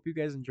I hope you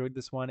guys enjoyed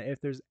this one. If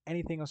there's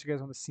anything else you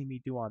guys want to see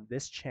me do on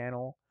this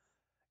channel,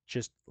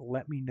 just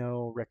let me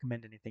know.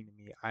 Recommend anything to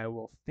me. I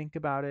will think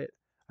about it.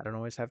 I don't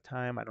always have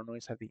time. I don't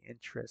always have the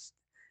interest,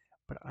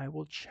 but I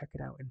will check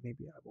it out and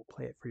maybe I will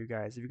play it for you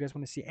guys. If you guys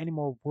want to see any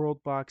more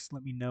Worldbox,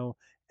 let me know.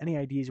 Any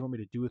ideas you want me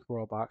to do with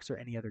Worldbox or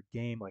any other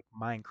game like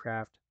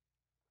Minecraft,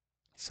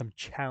 some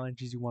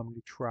challenges you want me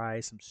to try,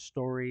 some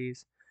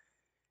stories.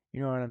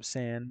 You know what I'm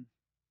saying?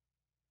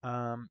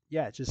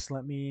 Yeah, just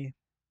let me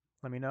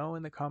know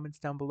in the comments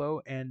down below.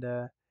 And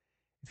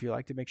if you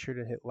liked it, make sure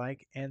to hit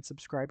like and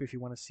subscribe if you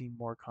want to see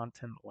more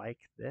content like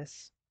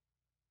this.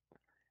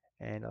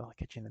 And I'll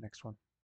catch you in the next one.